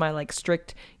Friday was my like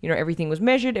strict, you know, everything was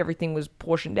measured, everything was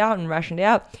portioned out and rationed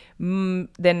out. Then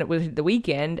it was the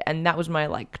weekend, and that was my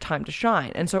like time to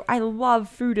shine. And so I love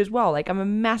food as well. Like I'm a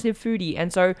massive foodie,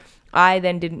 and so I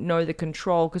then didn't know the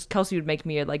control because Kelsey would make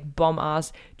me a like bomb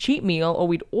ass cheat meal, or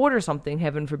we'd order something,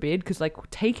 heaven forbid, because like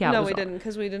takeout. no, was we on. didn't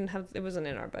because we didn't have, it wasn't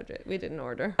in our budget. We didn't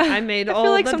order. I made I all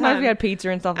feel like the sometimes time. we had pizza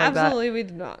and stuff like that. Absolutely, we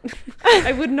did not.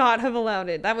 I would not have allowed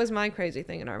it. That was my crazy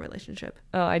thing in our relationship.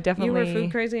 Oh, I definitely. You were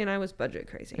food crazy and I was budget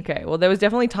crazy. Okay, well, there was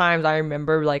definitely times I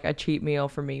remember like a cheat meal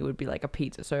for me would be like a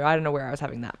pizza. So I don't know where I was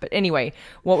having that, but anyway,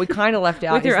 what we kind of left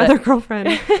out With is your that, other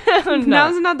girlfriend. No.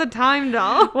 Now's not the time,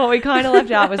 doll. what we kind of left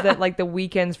out was that like the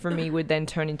weekends for me would then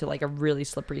turn into like a really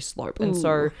slippery slope, and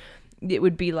so it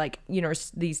would be like, you know,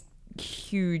 these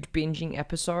huge binging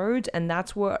episodes, and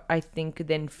that's what I think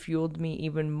then fueled me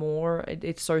even more.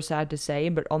 It's so sad to say,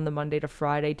 but on the Monday to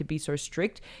Friday to be so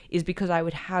strict is because I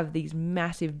would have these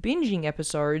massive binging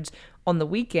episodes on the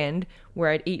weekend where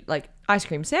I'd eat like ice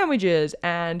cream sandwiches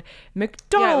and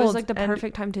McDonald's. Yeah, it was like the and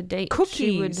perfect time to date.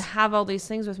 She would cookies. have all these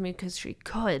things with me because she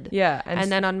could. Yeah,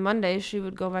 And then on Monday, she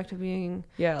would go back to being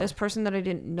Yeah. this person that I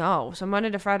didn't know. So Monday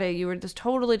to Friday, you were this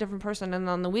totally different person. And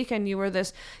on the weekend, you were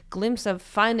this glimpse of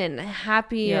fun and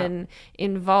happy Yeah. and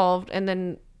involved. And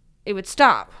then it would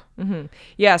stop.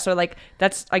 Yeah, so like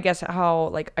that's I guess how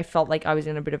like I felt like I was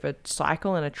in a bit of a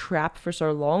cycle and a trap for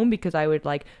so long, because I would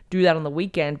like do that on the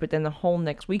weekend, but then the whole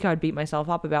next week I'd beat myself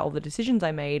up about all the decisions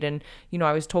I made. And you know,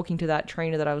 I was talking to that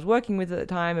trainer that I was working with at the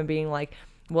time and being like,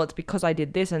 well, it's because I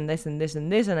did this and this and this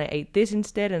and this, and I ate this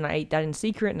instead, and I ate that in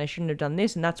secret, and I shouldn't have done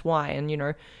this, and that's why. And you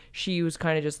know, she was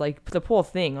kind of just like, the poor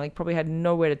thing, like probably had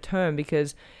nowhere to turn,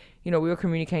 because you know, we were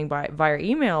communicating via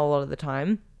email a lot of the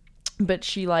time, but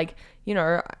she like, you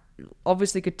know,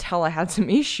 obviously could tell I had some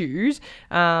issues,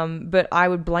 but I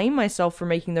would blame myself for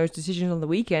making those decisions on the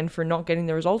weekend for not getting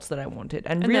the results that I wanted.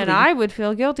 And really, then I would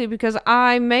feel guilty because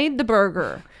I made the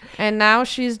burger. And now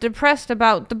she's depressed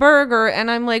about the burger.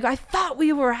 And I'm like, I thought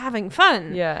we were having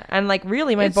fun. yeah, and like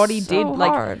really my It's body so did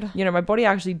like, hard. you know, my body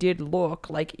actually did look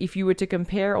like, if you were to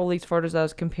compare all these photos I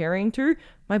was comparing to,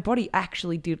 my body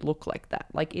actually did look like that.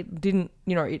 Like it didn't,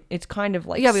 you know, it's kind of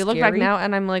like, Yeah, we look back scary. now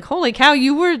and I'm like, holy cow,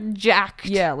 you were jacked.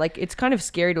 Yeah, like it's kind of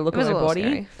scary to look It was at a my little body.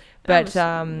 scary. But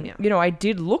That was- yeah. you know, I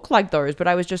did look like those, but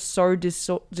I was just so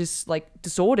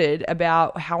disordered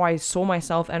about how I saw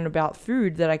myself and about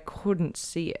food that I couldn't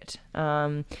see it.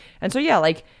 And so yeah,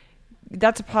 like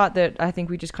that's a part that I think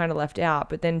we just kind of left out.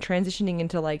 But then transitioning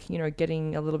into like, you know,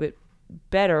 getting a little bit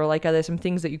better, like are there some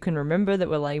things that you can remember that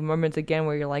were like moments again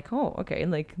where you're like, oh, okay,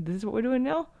 like this is what we're doing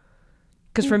now?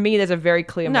 Because for me, there's a very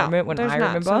clear moment when there's I not.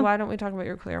 remember. So why don't we talk about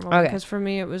your clear moment? Okay. Because for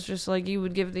me, it was just like you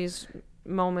would give these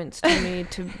moments to me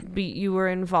to be, you were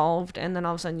involved, and then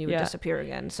all of a sudden you would Yeah. disappear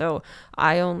again. So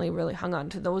I only really hung on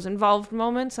to those involved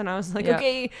moments, and I was like, Yeah.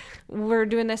 okay, we're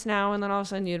doing this now, and then all of a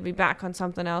sudden you'd be back on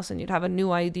something else, and you'd have a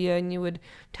new idea, and you would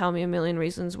tell me a million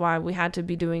reasons why we had to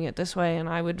be doing it this way, and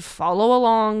I would follow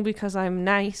along because I'm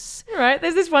nice. Right,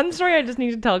 there's this one story I just need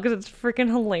to tell because it's freaking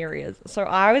hilarious. So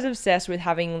I was obsessed with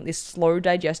having this slow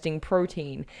digesting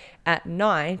protein at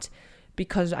night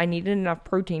because I needed enough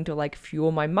protein to like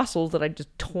fuel my muscles that I just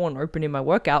torn open in my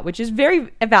workout, which is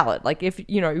very valid. Like if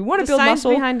you know you want to The build science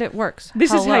muscle, behind it works.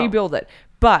 this is how Hello. you build it.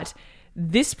 But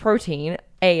this protein,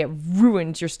 it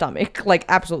ruins your stomach, like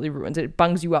absolutely ruins it. It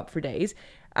bungs you up for days.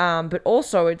 But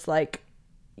also it's like,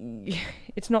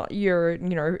 it's not your,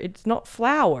 you know, it's not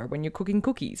flour when you're cooking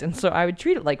cookies. And so I would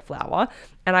treat it like flour,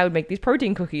 and I would make these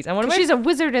protein cookies. And one of my She's a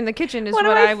wizard in the kitchen is one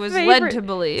what of my I was favorite- led to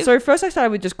believe. So first I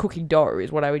started with just cookie dough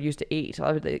is what I would use to eat. So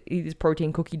I would eat this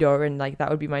protein cookie dough, and like that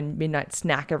would be my midnight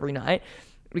snack every night.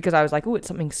 because I was like, oh, it's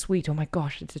something sweet. Oh my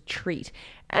gosh, it's a treat.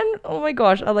 And oh my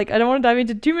gosh, I don't want to dive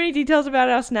into too many details about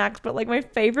our snacks, but like my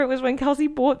favorite was when Kelsey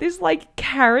bought this like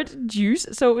carrot juice.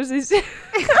 So it was this,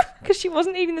 because she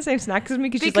wasn't eating the same snacks as me,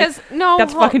 because she's like, no,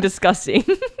 that's fucking disgusting.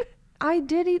 I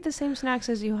did eat the same snacks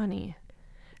as you, honey.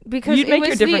 Because you'd make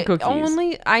your different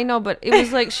cookies. I know, but it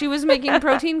was like she was making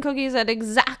protein cookies at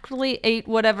exactly 8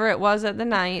 whatever it was at the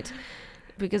night,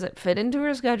 because it fit into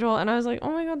her schedule. And I was like,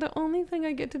 oh my god, the only thing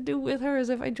I get to do with her is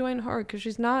if I join her, because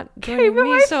she's not joining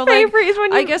me. So like, is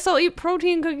when I guess I'll eat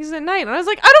protein cookies at night. And I was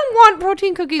like, I don't want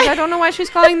protein cookies. I don't know why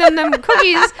she's calling them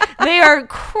cookies. They are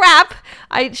crap.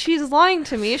 She's lying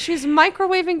to me. She's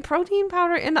microwaving protein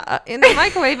powder in the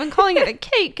microwave and calling it a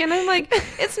cake. And I'm like,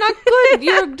 it's not good.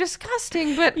 You're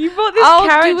disgusting. But you bought this I'll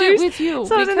carrot do juice it with you.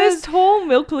 So it was in this tall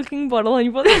milk-looking bottle, and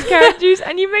you bought this carrot juice,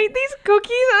 and you made these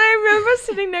cookies. And I remember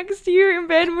sitting next to you in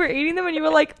bed, and we were eating them, and you were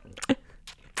like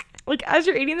as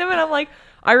you're eating them, and I'm like,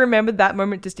 I remember that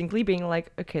moment distinctly, being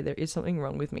like, okay, there is something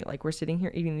wrong with me. Like, we're sitting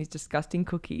here eating these disgusting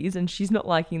cookies, and she's not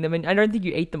liking them, and I don't think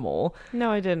you ate them all.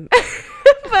 No, I didn't.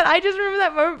 But I just remember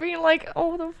that moment being like,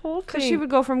 oh, the whole thing. Because she would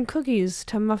go from cookies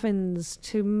to muffins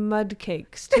to mud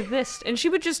cakes to this. And she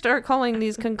would just start calling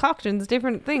these concoctions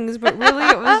different things. But really,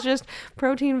 it was just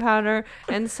protein powder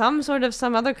and some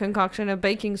other concoction of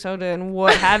baking soda and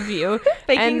what have you.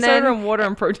 Baking soda and water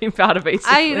and protein powder,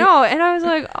 basically. I know. And I was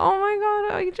like, oh my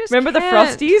God, I just remember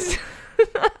can't. The Frosties?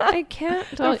 I can't.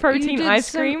 The protein ice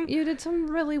cream. You did some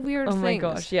really weird things. Oh my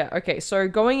gosh, yeah. Okay, so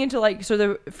going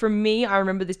into for me, I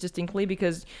remember this distinctly,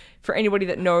 because for anybody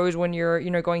that knows, when you're,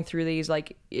 going through these,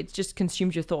 like, it just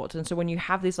consumes your thoughts. And so when you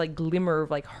have this like glimmer of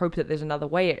like hope that there's another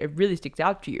way, it really sticks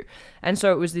out to you. And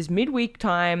so it was this midweek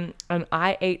time, and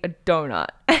I ate a donut.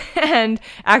 And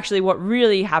actually what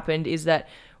really happened is that,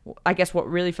 I guess what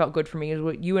really felt good for me is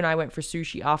what you and I went for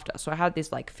sushi after. So I had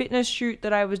this like fitness shoot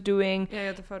that I was doing. Yeah, I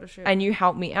got the photo shoot. And you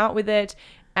helped me out with it.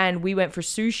 And we went for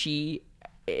sushi.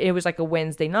 It was like a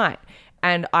Wednesday night.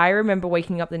 And I remember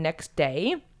waking up the next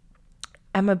day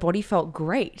and my body felt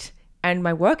great. And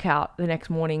my workout the next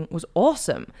morning was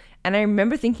awesome. And I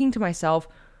remember thinking to myself,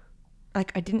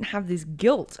 like, I didn't have this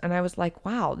guilt. And I was like,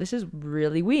 wow, this is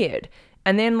really weird.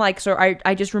 And then like, so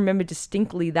I just remember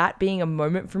distinctly that being a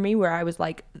moment for me where I was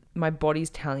like, my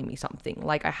body's telling me something.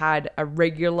 Like, I had a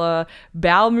regular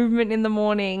bowel movement in the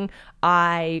morning.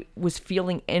 I was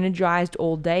feeling energized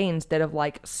all day instead of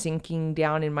like sinking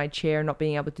down in my chair, not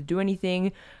being able to do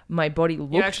anything. My body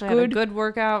looked good. You actually had a good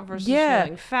workout versus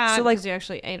feeling fat, so like, because you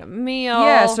actually ate a meal.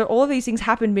 Yeah, so all of these things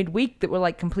happened midweek that were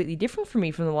like completely different for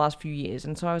me from the last few years.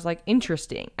 And so I was like,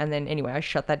 interesting. And then anyway, I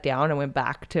shut that down and went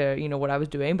back to, what I was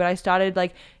doing. But I started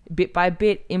like bit by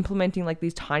bit implementing like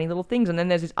these tiny little things. And then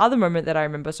there's this other moment that I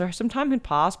remember. So some time had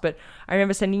passed, but I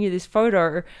remember sending you this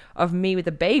photo of me with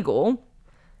a bagel.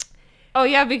 Oh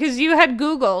yeah, because you had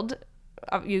Googled,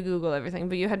 you Google everything,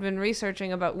 but you had been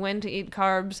researching about when to eat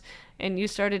carbs, and you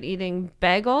started eating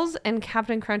bagels and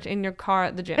Captain Crunch in your car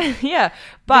at the gym. Yeah,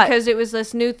 but because it was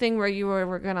this new thing where you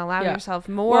were going to allow yourself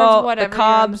more of whatever. The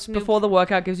carbs before the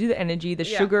workout gives you the energy. The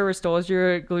sugar restores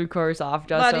your glucose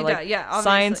after. So like,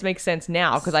 science makes sense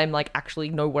now because I'm like actually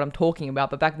know what I'm talking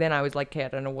about. But back then I was like, okay, I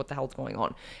don't know what the hell's going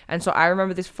on. And so I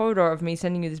remember this photo of me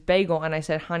sending you this bagel, and I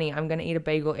said, honey, I'm going to eat a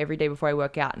bagel every day before I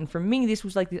work out. And for me, this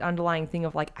was like the underlying thing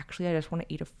of like, actually, I just want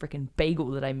to eat a freaking bagel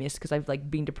that I miss because I've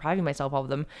like been depriving myself of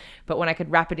them. But when I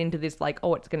could wrap it into this like,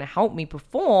 oh, it's going to help me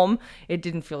perform, it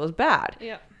didn't feel as bad.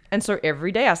 Yeah. And so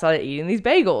every day I started eating these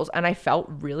bagels, and I felt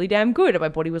really damn good. And my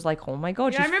body was like, oh my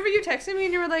God. Yeah, I remember you texting me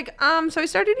and you were like, so I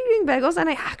started eating bagels and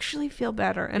I actually feel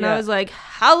better. And I was like,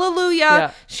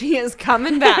 hallelujah, she is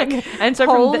coming back. And so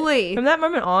from that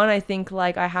moment on, I think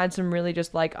like I had some really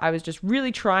just like, I was just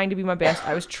really trying to be my best.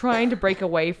 I was trying to break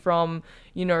away from,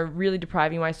 really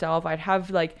depriving myself. I'd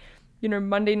have like,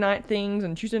 Monday night things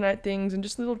and Tuesday night things and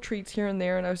just little treats here and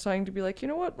there. And I was starting to be like, you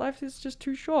know what, life is just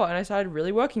too short. And I started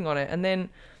really working on it. And then,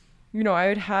 I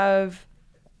would have,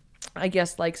 I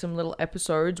guess, like some little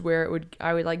episodes where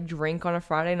I would like drink on a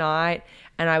Friday night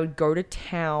and I would go to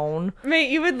town.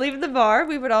 Mate, you would leave the bar.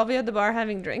 We would all be at the bar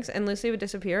having drinks, and Lucy would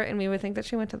disappear, and we would think that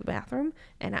she went to the bathroom.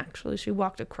 And actually, she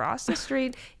walked across the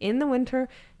street in the winter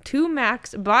to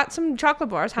Mac's, bought some chocolate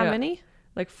bars. How many?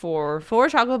 Like four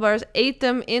chocolate bars, ate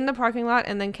them in the parking lot,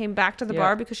 and then came back to the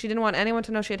bar because she didn't want anyone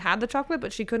to know she had the chocolate,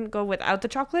 but she couldn't go without the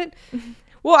chocolate.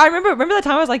 Well, I remember that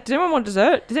time I was like, does anyone want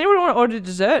dessert? Does anybody want to order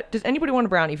dessert? Does anybody want a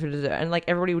brownie for dessert? And like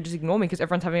everybody would just ignore me because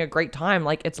everyone's having a great time.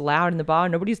 Like it's loud in the bar.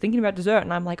 Nobody's thinking about dessert.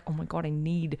 And I'm like, oh my God, I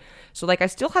need. So like I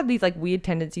still had these like weird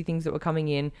tendency things that were coming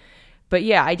in. But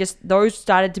yeah, those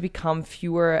started to become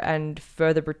fewer and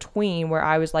further between, where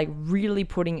I was like really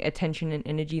putting attention and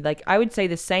energy. Like I would say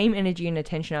the same energy and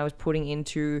attention I was putting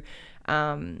into,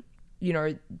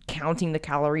 counting the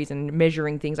calories and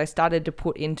measuring things, I started to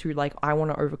put into like, I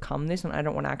want to overcome this and I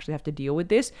don't want to actually have to deal with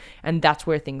this. And that's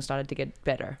where things started to get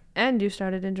better. And you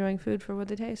started enjoying food for what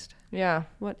they taste. Yeah.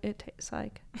 What it tastes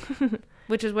like.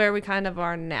 Which is where we kind of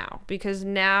are now. Because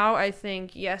now I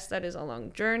think, yes, that is a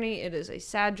long journey. It is a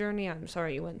sad journey. I'm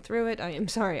sorry you went through it. I am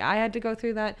sorry I had to go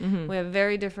through that. Mm-hmm. We have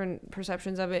very different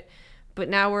perceptions of it. But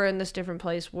now we're in this different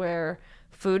place where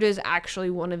food is actually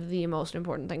one of the most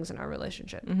important things in our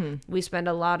relationship. Mm-hmm. We spend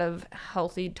a lot of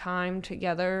healthy time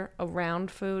together around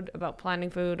food, about planning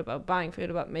food, about buying food,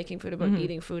 about making food, about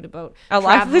eating food, about our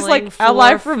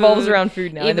life revolves around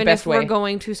food now. Even in the best if way. We're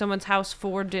going to someone's house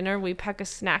for dinner, we pack a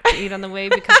snack to eat on the way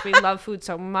because we love food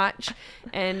so much.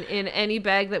 And in any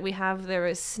bag that we have, there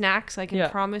is snacks. I can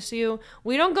promise you,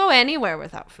 we don't go anywhere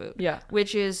without food. Yeah,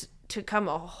 which is to come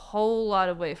a whole lot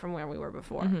away from where we were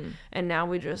before. Mm-hmm. And now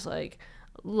we just like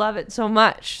love it so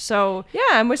much. So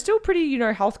yeah, and we're still pretty,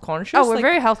 health conscious. Oh, we're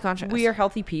very health conscious. We are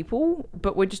healthy people,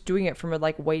 but we're just doing it from a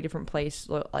like way different place.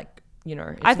 Like,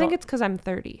 I think it's because I'm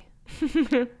 30.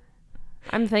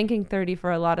 I'm thanking 30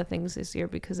 for a lot of things this year,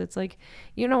 because it's like,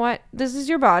 you know what? This is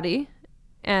your body.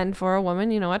 And for a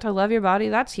woman, you know what? To love your body,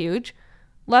 that's huge.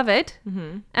 Love it.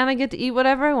 Mm-hmm. And I get to eat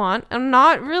whatever I want. I'm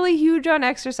not really huge on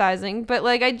exercising, but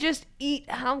like I just eat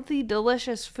healthy,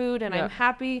 delicious food, and I'm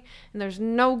happy, and there's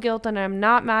no guilt, and I'm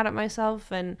not mad at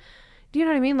myself. And do you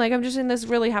know what I mean? Like I'm just in this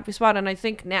really happy spot. And I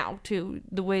think now too,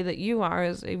 the way that you are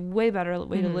is a way better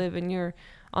way to live, and you're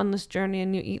on this journey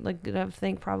and you eat like, I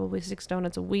think probably 6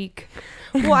 donuts a week.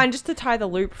 Well, and just to tie the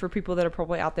loop for people that are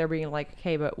probably out there being like,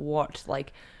 okay, but what?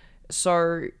 Like,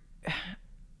 so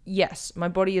yes, my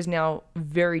body is now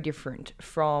very different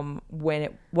from what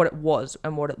it was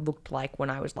and what it looked like when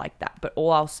I was like that. But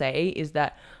all I'll say is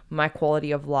that my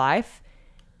quality of life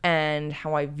and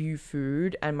how I view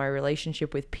food and my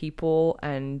relationship with people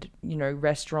and,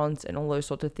 restaurants and all those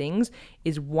sorts of things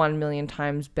is 1 million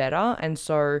times better. And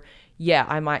so, yeah,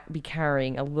 I might be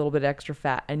carrying a little bit extra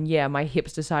fat, and yeah, my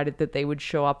hips decided that they would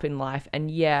show up in life, and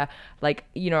yeah, like,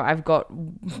 I've got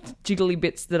jiggly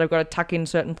bits that I've got to tuck in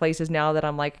certain places now that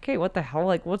I'm like, okay, what the hell,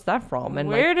 like, what's that from? And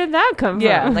where did that come from?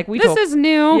 Yeah, like this is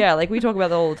new. Yeah, like we talk about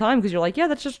that all the time, because you're like, yeah,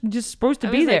 that's just supposed to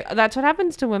be there. Like, that's what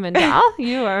happens to women now.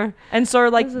 You are. And so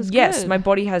like, yes, my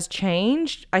body has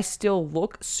changed. I still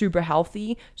look super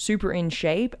healthy, super in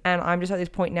shape, and I'm just at this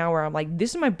point now where I'm like,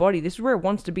 this is my body, this is where it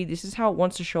wants to be, this is how it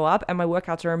wants to show up, and my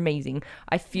workouts are amazing.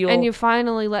 I feel, and you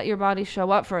finally let your body show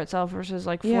up for itself versus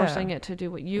like forcing it to do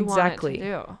what you want it to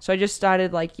do. So I just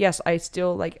started like, yes, I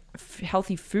still like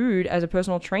healthy food as a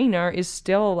personal trainer is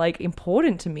still like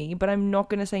important to me, but I'm not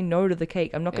going to say no to the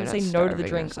cake. I'm not going to say no to the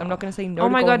drinks. I'm not going to say no to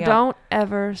going out. Oh my God, don't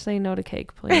ever say no to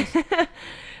cake, please.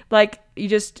 Like,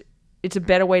 it's a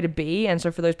better way to be. And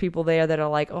so for those people there that are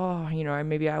like, oh,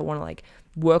 maybe I want to like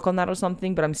work on that or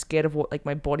something, but I'm scared of what like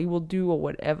my body will do or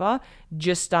whatever,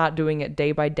 just start doing it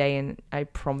day by day, and I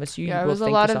promise you, it was a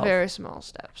lot of very small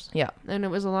steps. Yeah. And it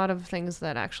was a lot of things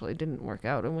that actually didn't work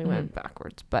out, and we went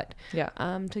backwards, but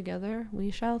together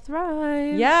we shall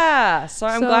thrive. Yeah. So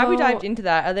I'm glad we dived into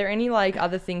that. Are there any like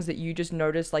other things that you just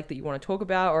noticed like that you want to talk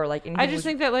about, or like I just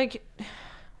think that like,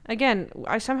 again,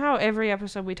 I somehow every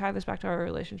episode we tie this back to our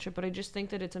relationship, but I just think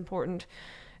that it's important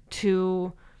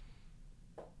to,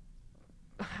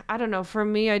 I don't know, for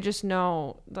me, I just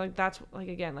know like that's like,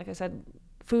 again, like I said,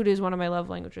 food is one of my love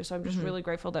languages, so I'm just really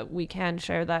grateful that we can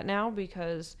share that now,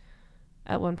 because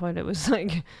at one point it was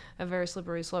like a very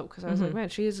slippery slope, because I was like, man,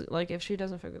 she's like, if she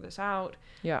doesn't figure this out,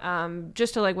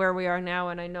 just to like where we are now,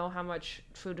 and I know how much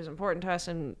food is important to us,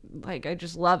 and like I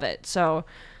just love it. So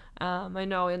I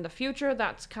know in the future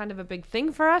that's kind of a big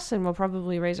thing for us, and we'll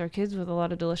probably raise our kids with a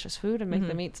lot of delicious food and make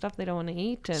them eat stuff they don't want to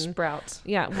eat. And sprouts.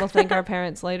 Yeah, we'll thank our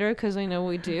parents later, because I know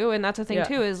we do. And that's the thing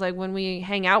too, is like when we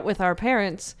hang out with our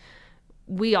parents,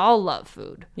 we all love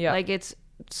food. Yeah. Like it's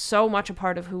so much a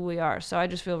part of who we are. So I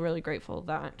just feel really grateful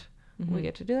that we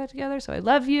get to do that together. So I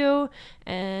love you,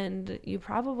 and you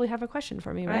probably have a question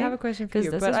for me, right? I have a question for you,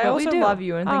 but I also love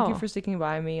you, and thank you for sticking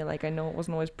by me. Like I know it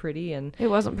wasn't always pretty, and it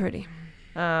wasn't pretty.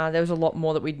 There was a lot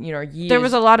more that we, years. There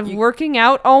was a lot of working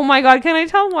out. Oh my God, can I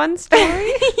tell one story?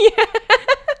 Yeah.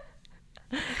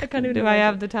 I can't even Do I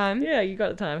have the time? Yeah, you got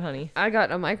the time, honey. I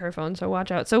got a microphone, so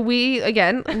watch out. So we,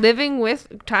 again, living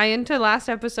with, tie into last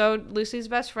episode, Lucy's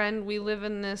best friend, we live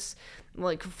in this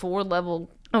like 4-level.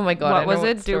 Oh my God. What was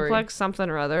it? Duplex something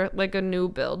or other, like a new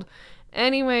build.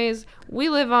 Anyways, we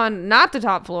live on not the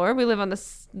top floor. We live on the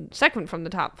second from the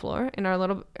top floor in our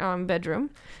little bedroom.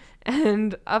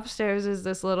 And upstairs is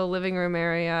this little living room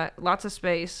area, lots of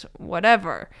space,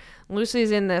 whatever.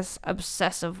 Lucy's in this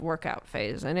obsessive workout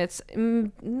phase, and it's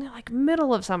like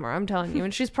middle of summer, I'm telling you.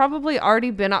 And she's probably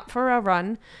already been up for a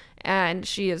run, and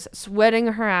she is sweating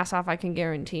her ass off, I can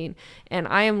guarantee. And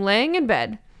I am laying in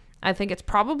bed. I think it's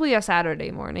probably a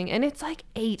Saturday morning, and it's like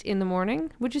 8 in the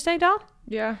morning. Would you say, Doll?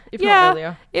 Yeah, if not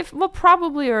earlier.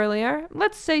 Probably earlier.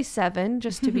 Let's say 7,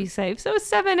 just to be safe. So it's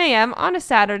 7 a.m. on a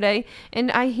Saturday,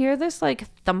 and I hear this like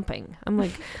thumping. I'm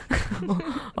like,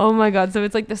 oh my God. So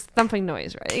it's like this thumping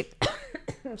noise, right?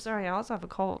 I'm sorry, I also have a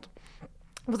cold.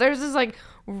 But there's this like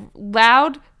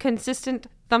loud, consistent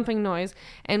thumping noise,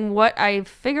 and what I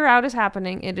figure out is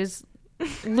happening, it is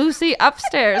Lucy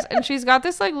upstairs, and she's got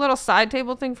this like little side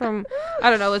table thing from, I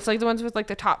don't know, it's like the ones with like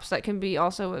the tops that can be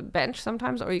also a bench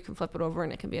sometimes, or you can flip it over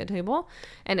and it can be a table,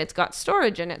 and it's got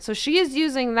storage in it. So she is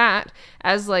using that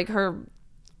as like her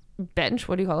bench.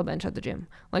 What do you call a bench at the gym?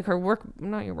 Like her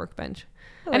not your workbench.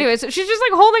 Anyway, so she's just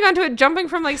like holding onto it, jumping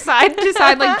from like side to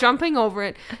side, like jumping over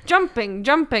it,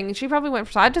 jumping. She probably went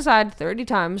from side to side 30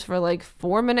 times for like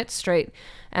 4 minutes straight,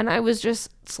 and I was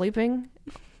just sleeping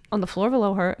on the floor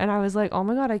below her, and I was like, oh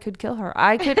my God, I could kill her.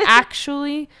 I could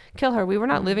actually kill her. We were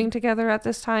not living together at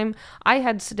this time. I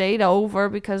had stayed over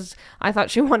because I thought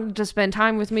she wanted to spend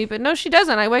time with me, but no, she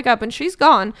doesn't. I wake up and she's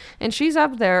gone, and she's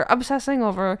up there obsessing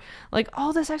over like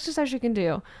all this exercise she can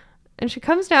do. And she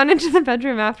comes down into the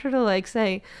bedroom after to like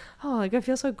say, oh, like I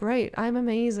feel so great. I'm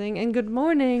amazing, and good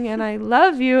morning, and I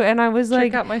love you. And I was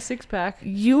like, check out my 6-pack.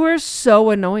 You are so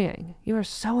annoying. You are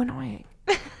so annoying.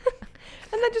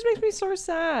 And that just makes me so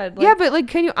sad. Like, yeah, but like,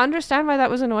 can you understand why that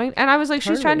was annoying? And I was like,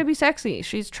 totally. She's trying to be sexy.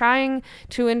 She's trying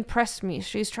to impress me.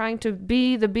 She's trying to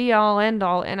be the be all end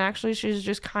all. And actually, she's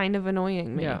just kind of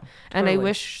annoying me. Yeah, and I totally.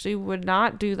 wish she would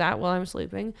not do that while I'm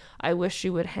sleeping. I wish she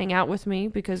would hang out with me,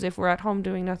 because if we're at home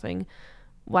doing nothing,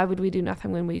 why would we do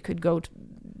nothing when we could go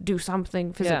do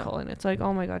something physical? And it's like,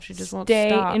 oh my God, she just won't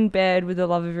stop. Stay in bed with the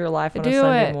love of your life on a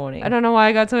Sunday morning. I don't know why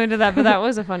I got so into that, but that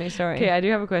was a funny story. Okay, I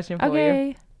do have a question for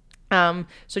you.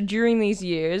 So during these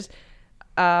years,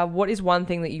 what is one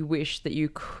thing that you wish that you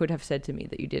could have said to me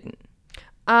that you didn't?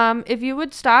 If you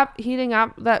would stop heating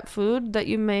up that food that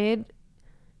you made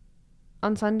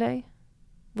on Sunday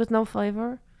with no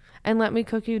flavor and let me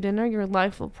cook you dinner, your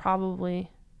life will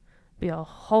probably be a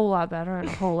whole lot better and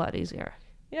a whole lot easier.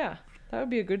 Yeah, that would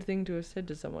be a good thing to have said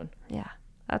to someone. Yeah,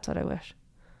 that's what I wish.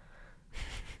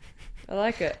 I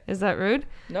like it. Is that rude?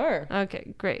 No.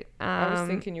 Okay, great. I was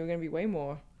thinking you were going to be way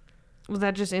more. Well,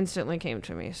 that just instantly came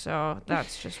to me, so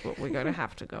that's just what we're going to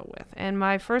have to go with. And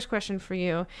my first question for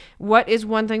you, what is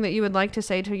one thing that you would like to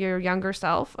say to your younger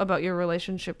self about your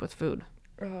relationship with food?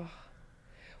 Oh.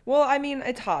 Well, I mean,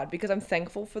 it's hard because I'm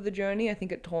thankful for the journey. I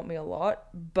think it taught me a lot,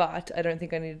 but I don't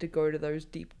think I needed to go to those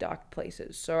deep, dark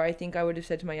places. So I think I would have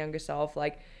said to my younger self,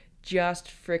 like, just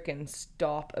frickin'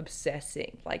 stop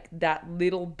obsessing. Like, that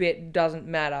little bit doesn't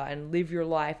matter, and live your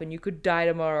life, and you could die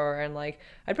tomorrow. And like,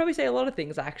 I'd probably say a lot of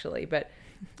things actually, but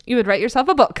you would write yourself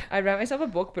a book. I'd write myself a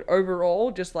book, but overall,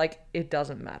 just like, it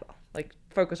doesn't matter. Like,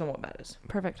 focus on what matters.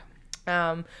 Perfect.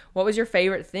 What was your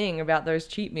favorite thing about those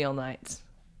cheat meal nights?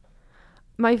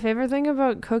 My favorite thing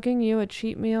about cooking you a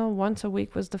cheat meal once a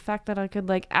week was the fact that I could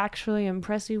like actually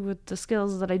impress you with the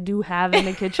skills that I do have in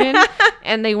the kitchen,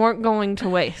 and they weren't going to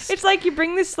waste. It's like you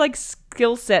bring this like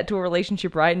skill set to a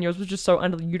relationship, right? And yours was just so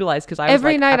underutilized because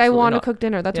every night I want to cook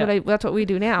dinner. That's what we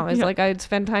do now. Is like I'd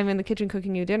spend time in the kitchen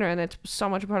cooking you dinner, and it's so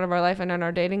much a part of our life. And in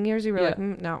our dating years, you were like,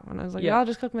 no, and I was like, I'll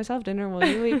just cook myself dinner while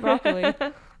you eat broccoli.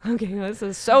 Okay, this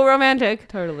is so romantic.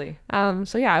 Totally.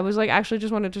 So yeah, I was like actually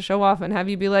just wanted to show off and have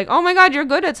you be like, oh my God, you're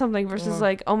good at something, versus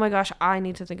like, oh my gosh, I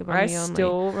need to think about me only. I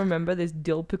still remember this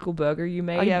dill pickle burger you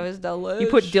made. Oh yeah, it was delicious. You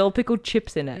put dill pickle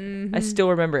chips in it. Mm-hmm. I still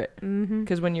remember it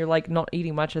because when you're like not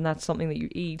eating much and that's something that you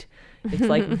eat, it's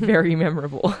like very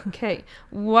memorable. Okay,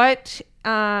 what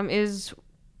is...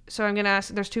 So I'm going to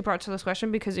ask, there's 2 parts to this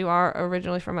question because you are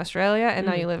originally from Australia and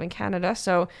now you live in Canada.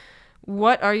 So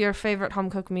what are your favorite home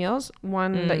cooked meals?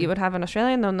 One that you would have in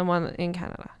Australia and then the one in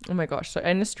Canada. Oh my gosh. So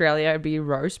in Australia, it'd be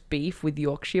roast beef with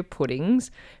Yorkshire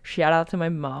puddings. Shout out to my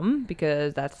mum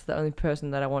because that's the only person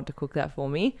that I want to cook that for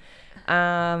me.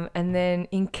 And then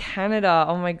in Canada,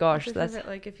 oh my gosh. That's it,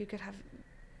 like if you could have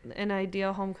an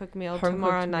ideal home cooked meal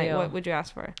tomorrow night, what would you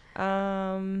ask for?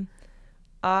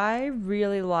 I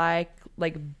really like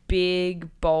big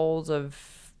bowls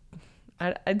of...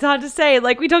 It's hard to say.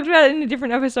 Like, we talked about it in a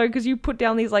different episode because you put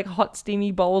down these, like, hot,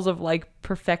 steamy bowls of, like,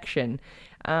 perfection.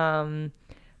 But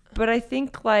I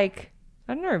think, like,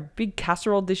 I don't know, big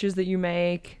casserole dishes that you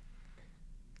make.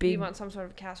 You want some sort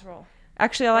of casserole?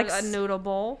 Actually, I like a noodle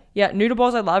bowl. Yeah, noodle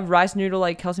bowls I love. Rice noodle,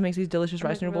 like Kelsey makes these delicious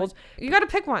rice noodle bowls. You got to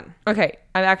pick one. Okay,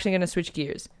 I'm actually going to switch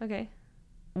gears. Okay.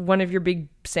 One of your big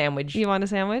sandwich. You want a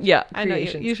sandwich? Yeah, I know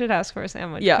creations. you should ask for a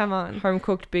sandwich. Yeah, Come on. home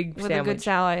cooked big With sandwich. a good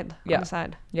salad Yeah. on the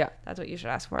side. Yeah, That's what you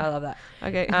should ask for. I love that.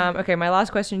 Okay. Okay, my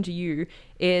last question to you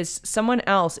is someone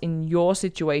else in your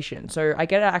situation. So I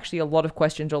get actually a lot of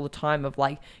questions all the time of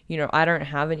like, you know, I don't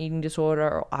have an eating disorder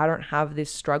or I don't have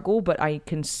this struggle, but I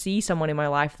can see someone in my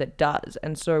life that does.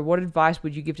 And so what advice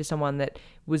would you give to someone that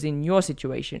was in your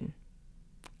situation?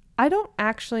 I don't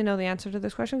actually know the answer to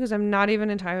this question because I'm not even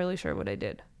entirely sure what I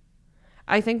did.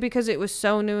 I think because it was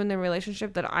so new in the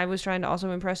relationship that I was trying to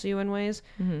also impress you in ways.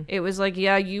 Mm-hmm. It was like,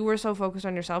 yeah, you were so focused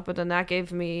on yourself, but then that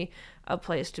gave me a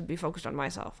place to be focused on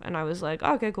myself. And I was like,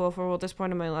 oh, okay, cool. For this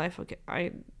point in my life, okay,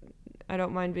 I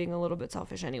don't mind being a little bit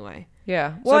selfish anyway.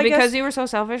 Yeah. Well, so because you were so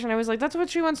selfish, and I was like, that's what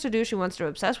she wants to do. She wants to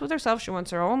obsess with herself. She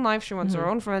wants her own life. She wants her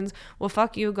own friends. Well,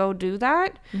 fuck you. Go do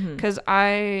that. Because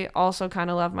I also kind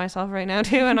of love myself right now,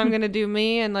 too. And I'm going to do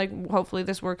me. And, like, hopefully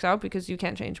this works out because you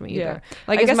can't change me either. Yeah.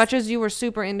 Like, as much as you were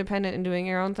super independent and doing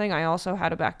your own thing, I also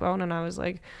had a backbone. And I was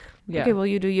like, okay, well,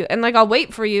 you do you. And, like, I'll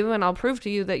wait for you and I'll prove to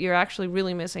you that you're actually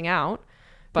really missing out.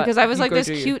 But because I was like this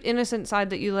cute, innocent side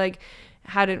that you, like,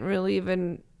 hadn't really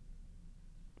even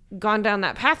gone down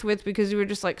that path with because you were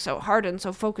just like so hard and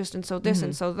so focused and so this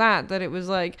and so that it was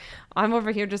like I'm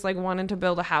over here just like wanting to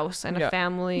build a house and a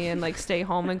family and like stay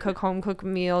home and cook home cooked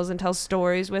meals and tell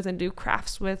stories with and do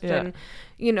crafts with and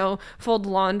you know fold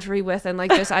laundry with and like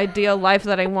this ideal life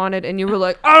that I wanted, and you were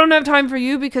like, I don't have time for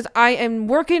you because I am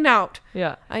working out.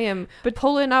 I am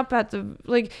pulling up at the,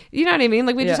 like, you know what I mean,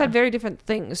 like we just had very different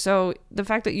things. So the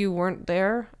fact that you weren't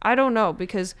there, I don't know,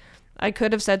 because I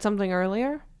could have said something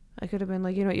earlier. I could have been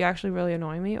like, you know, you actually really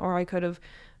annoy me, or I could have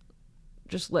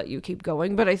just let you keep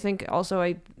going. But I think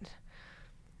also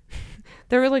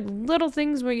there were like little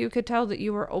things where you could tell that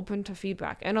you were open to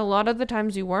feedback, and a lot of the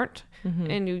times you weren't,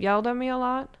 and you yelled at me a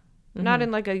lot, not in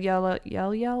like a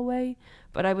yell way,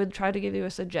 but I would try to give you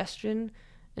a suggestion,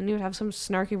 and you would have some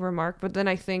snarky remark, but then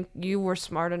I think you were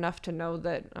smart enough to know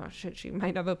that, oh shit, she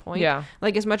might have a point.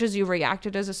 Like as much as you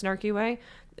reacted as a snarky way,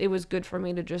 it was good for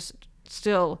me to just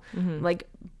still like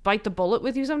bite the bullet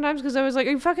with you sometimes, because I was like,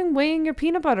 are you fucking weighing your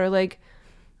peanut butter? Like,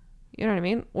 you know what I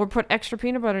mean? Or put extra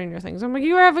peanut butter in your things. I'm like,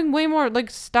 you are having way more, like,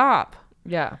 stop.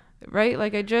 Right?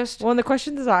 Like I just... Well, and the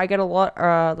questions that I get a lot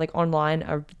like online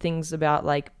are things about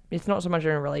like, it's not so much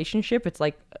in a relationship. It's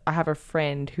like I have a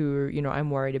friend who, you know, I'm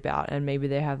worried about, and maybe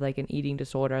they have like an eating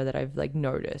disorder that I've like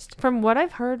noticed. From what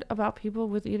I've heard about people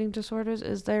with eating disorders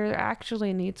is they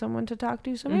actually need someone to talk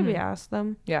to. So maybe ask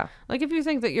them. Like if you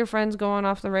think that your friend's going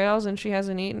off the rails and she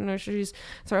hasn't eaten, or she's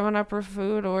throwing up her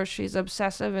food, or she's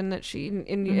obsessive and that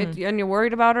and you're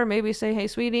worried about her, maybe say, hey,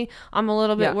 sweetie, I'm a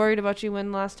little bit worried about you.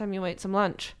 When last time you ate some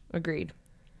lunch? Agreed.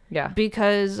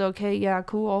 Because, okay, yeah,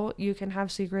 cool, you can have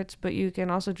secrets, but you can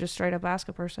also just straight up ask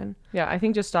a person. I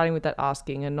think just starting with that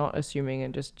asking and not assuming,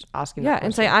 and just asking that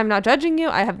and say, I'm not judging you,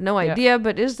 I have no idea,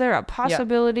 but is there a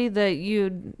possibility that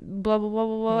you blah, blah, blah,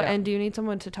 blah, blah, and do you need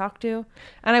someone to talk to?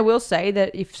 And I will say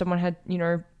that if someone had, you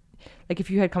know, like if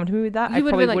you had come to me with that, I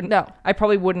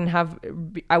probably wouldn't have.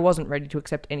 I wasn't ready to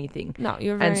accept anything. No,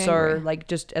 you're very angry. Angry. Like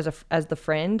just as the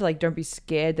friend, like don't be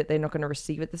scared that they're not going to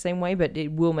receive it the same way, but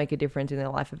it will make a difference in their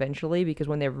life eventually, because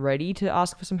when they're ready to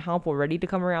ask for some help or ready to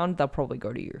come around, they'll probably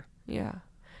go to you.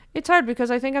 It's hard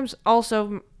because I think I'm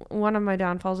also, one of my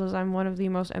downfalls is I'm one of the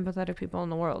most empathetic people in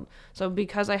the world. So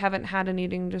because I haven't had an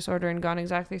eating disorder and gone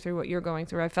exactly through what you're going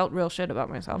through, I felt real shit about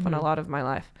myself in a lot of my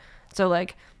life. So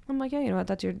like, I'm like, yeah, you know what,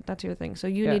 that's your thing. So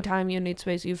you need time, you need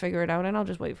space, you figure it out, and I'll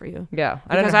just wait for you.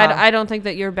 Because I don't think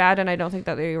that you're bad, and I don't think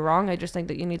that you're wrong. I just think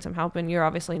that you need some help, and you're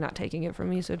obviously not taking it from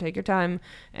me. So take your time,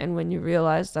 and when you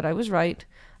realize that I was right,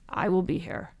 I will be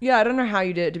here. I don't know how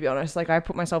you did it, to be honest. Like, I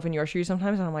put myself in your shoes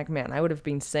sometimes, and I'm like, man, I would have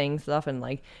been saying stuff and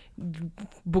like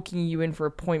booking you in for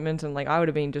appointments, and like I would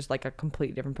have been just like a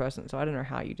completely different person. So I don't know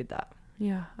how you did that.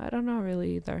 I don't know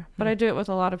really either, but I do it with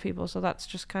a lot of people, so that's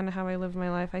just kind of how I live my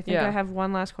life. I think I have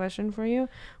one last question for you.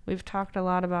 We've talked a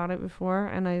lot about it before,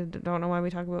 and I don't know why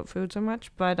we talk about food so much,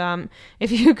 but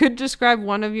if you could describe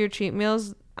one of your cheat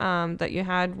meals that you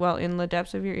had while in the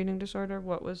depths of your eating disorder,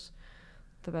 what was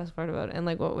the best part about it, and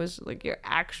like what was like your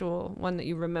actual one that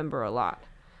you remember a lot?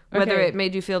 Whether it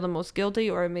made you feel the most guilty,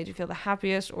 or it made you feel the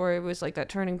happiest, or it was like that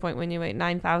turning point when you ate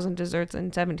 9,000 desserts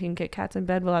and 17 Kit Kats in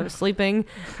bed while I was sleeping.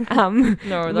 No,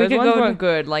 those ones weren't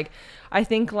good. Like, I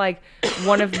think like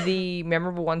one of the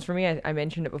memorable ones for me, I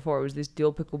mentioned it before, it was this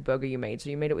dill pickle burger you made. So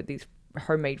you made it with these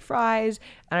homemade fries.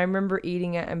 And I remember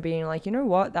eating it and being like, you know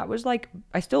what? That was like,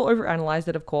 I still overanalyzed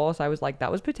it, of course. I was like,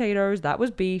 that was potatoes, that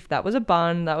was beef, that was a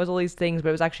bun, that was all these things. But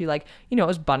it was actually like, you know, it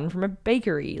was bun from a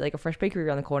bakery, like a fresh bakery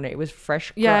around the corner. It was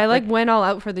fresh. Yeah, I like went all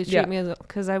out for these cheat meals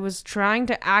because I was trying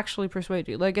to actually persuade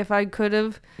you. Like if I could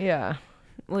have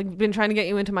like been trying to get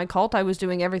you into my cult, I was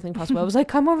doing everything possible. I was like,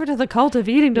 come over to the cult of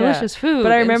eating delicious food.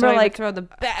 But I remember I like throw the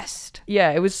best.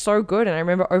 Yeah, it was so good. And I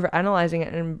remember overanalyzing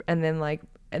it and then like,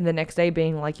 and the next day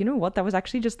being like, you know what, that was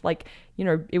actually just like, you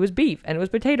know, it was beef and it was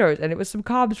potatoes and it was some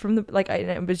carbs from the, like,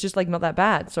 it was just like not that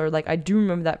bad. So like, I do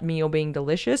remember that meal being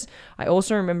delicious. I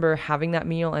also remember having that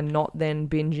meal and not then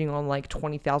binging on like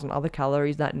 20,000 other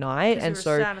calories that night. And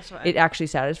so it actually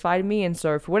satisfied me. And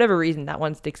so for whatever reason, that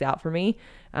one sticks out for me.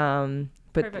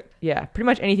 But Perfect. Yeah, pretty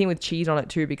much anything with cheese on it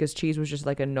too, because cheese was just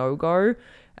like a no-go.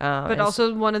 But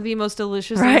also one of the most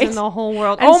delicious Right? things in the whole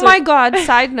world. And so- my God.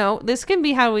 Side note, this can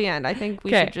be how we end. I think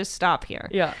we Okay. should just stop here.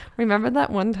 Yeah. Remember that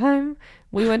one time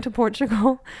we went to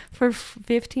Portugal for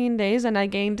 15 days and I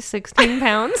gained 16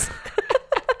 pounds?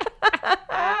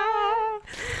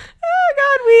 Oh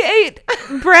God, we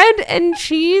ate bread and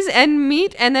cheese and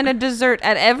meat and then a dessert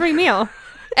at every meal.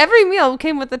 Every meal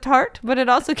came with a tart, but it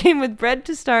also came with bread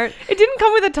to start. It didn't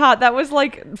come with a tart. That was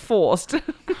like forced.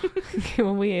 Okay,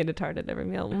 well, we ate a tart at every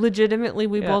meal. Legitimately,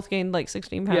 we both gained like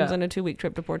 16 pounds on a 2-week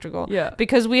trip to Portugal. Yeah.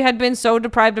 Because we had been so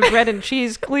deprived of bread and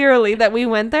cheese, clearly, that we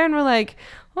went there and we're like,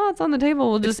 well, it's on the table.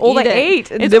 We'll just all eat they it.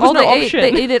 ate. It's There was all no they option.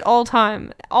 Ate. They ate it all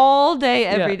time. All day,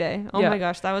 every day. Oh Yeah. my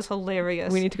gosh, that was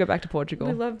hilarious. We need to go back to Portugal.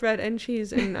 We love bread and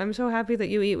cheese, and I'm so happy that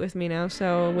you eat with me now.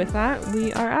 So with that,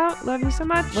 we are out. Love you so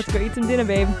much. Let's go eat some dinner,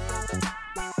 babe.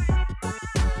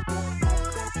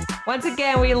 Once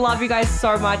again, we love you guys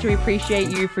so much. We appreciate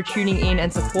you for tuning in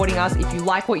and supporting us. If you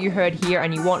like what you heard here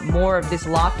and you want more of this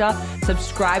laughter,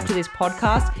 subscribe to this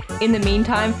podcast. In the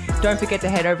meantime, don't forget to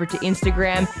head over to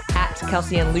Instagram at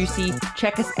Kelsey and Lucy.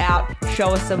 Check us out, show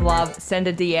us some love, send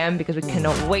a DM because we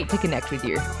cannot wait to connect with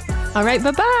you. All right,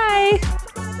 bye-bye.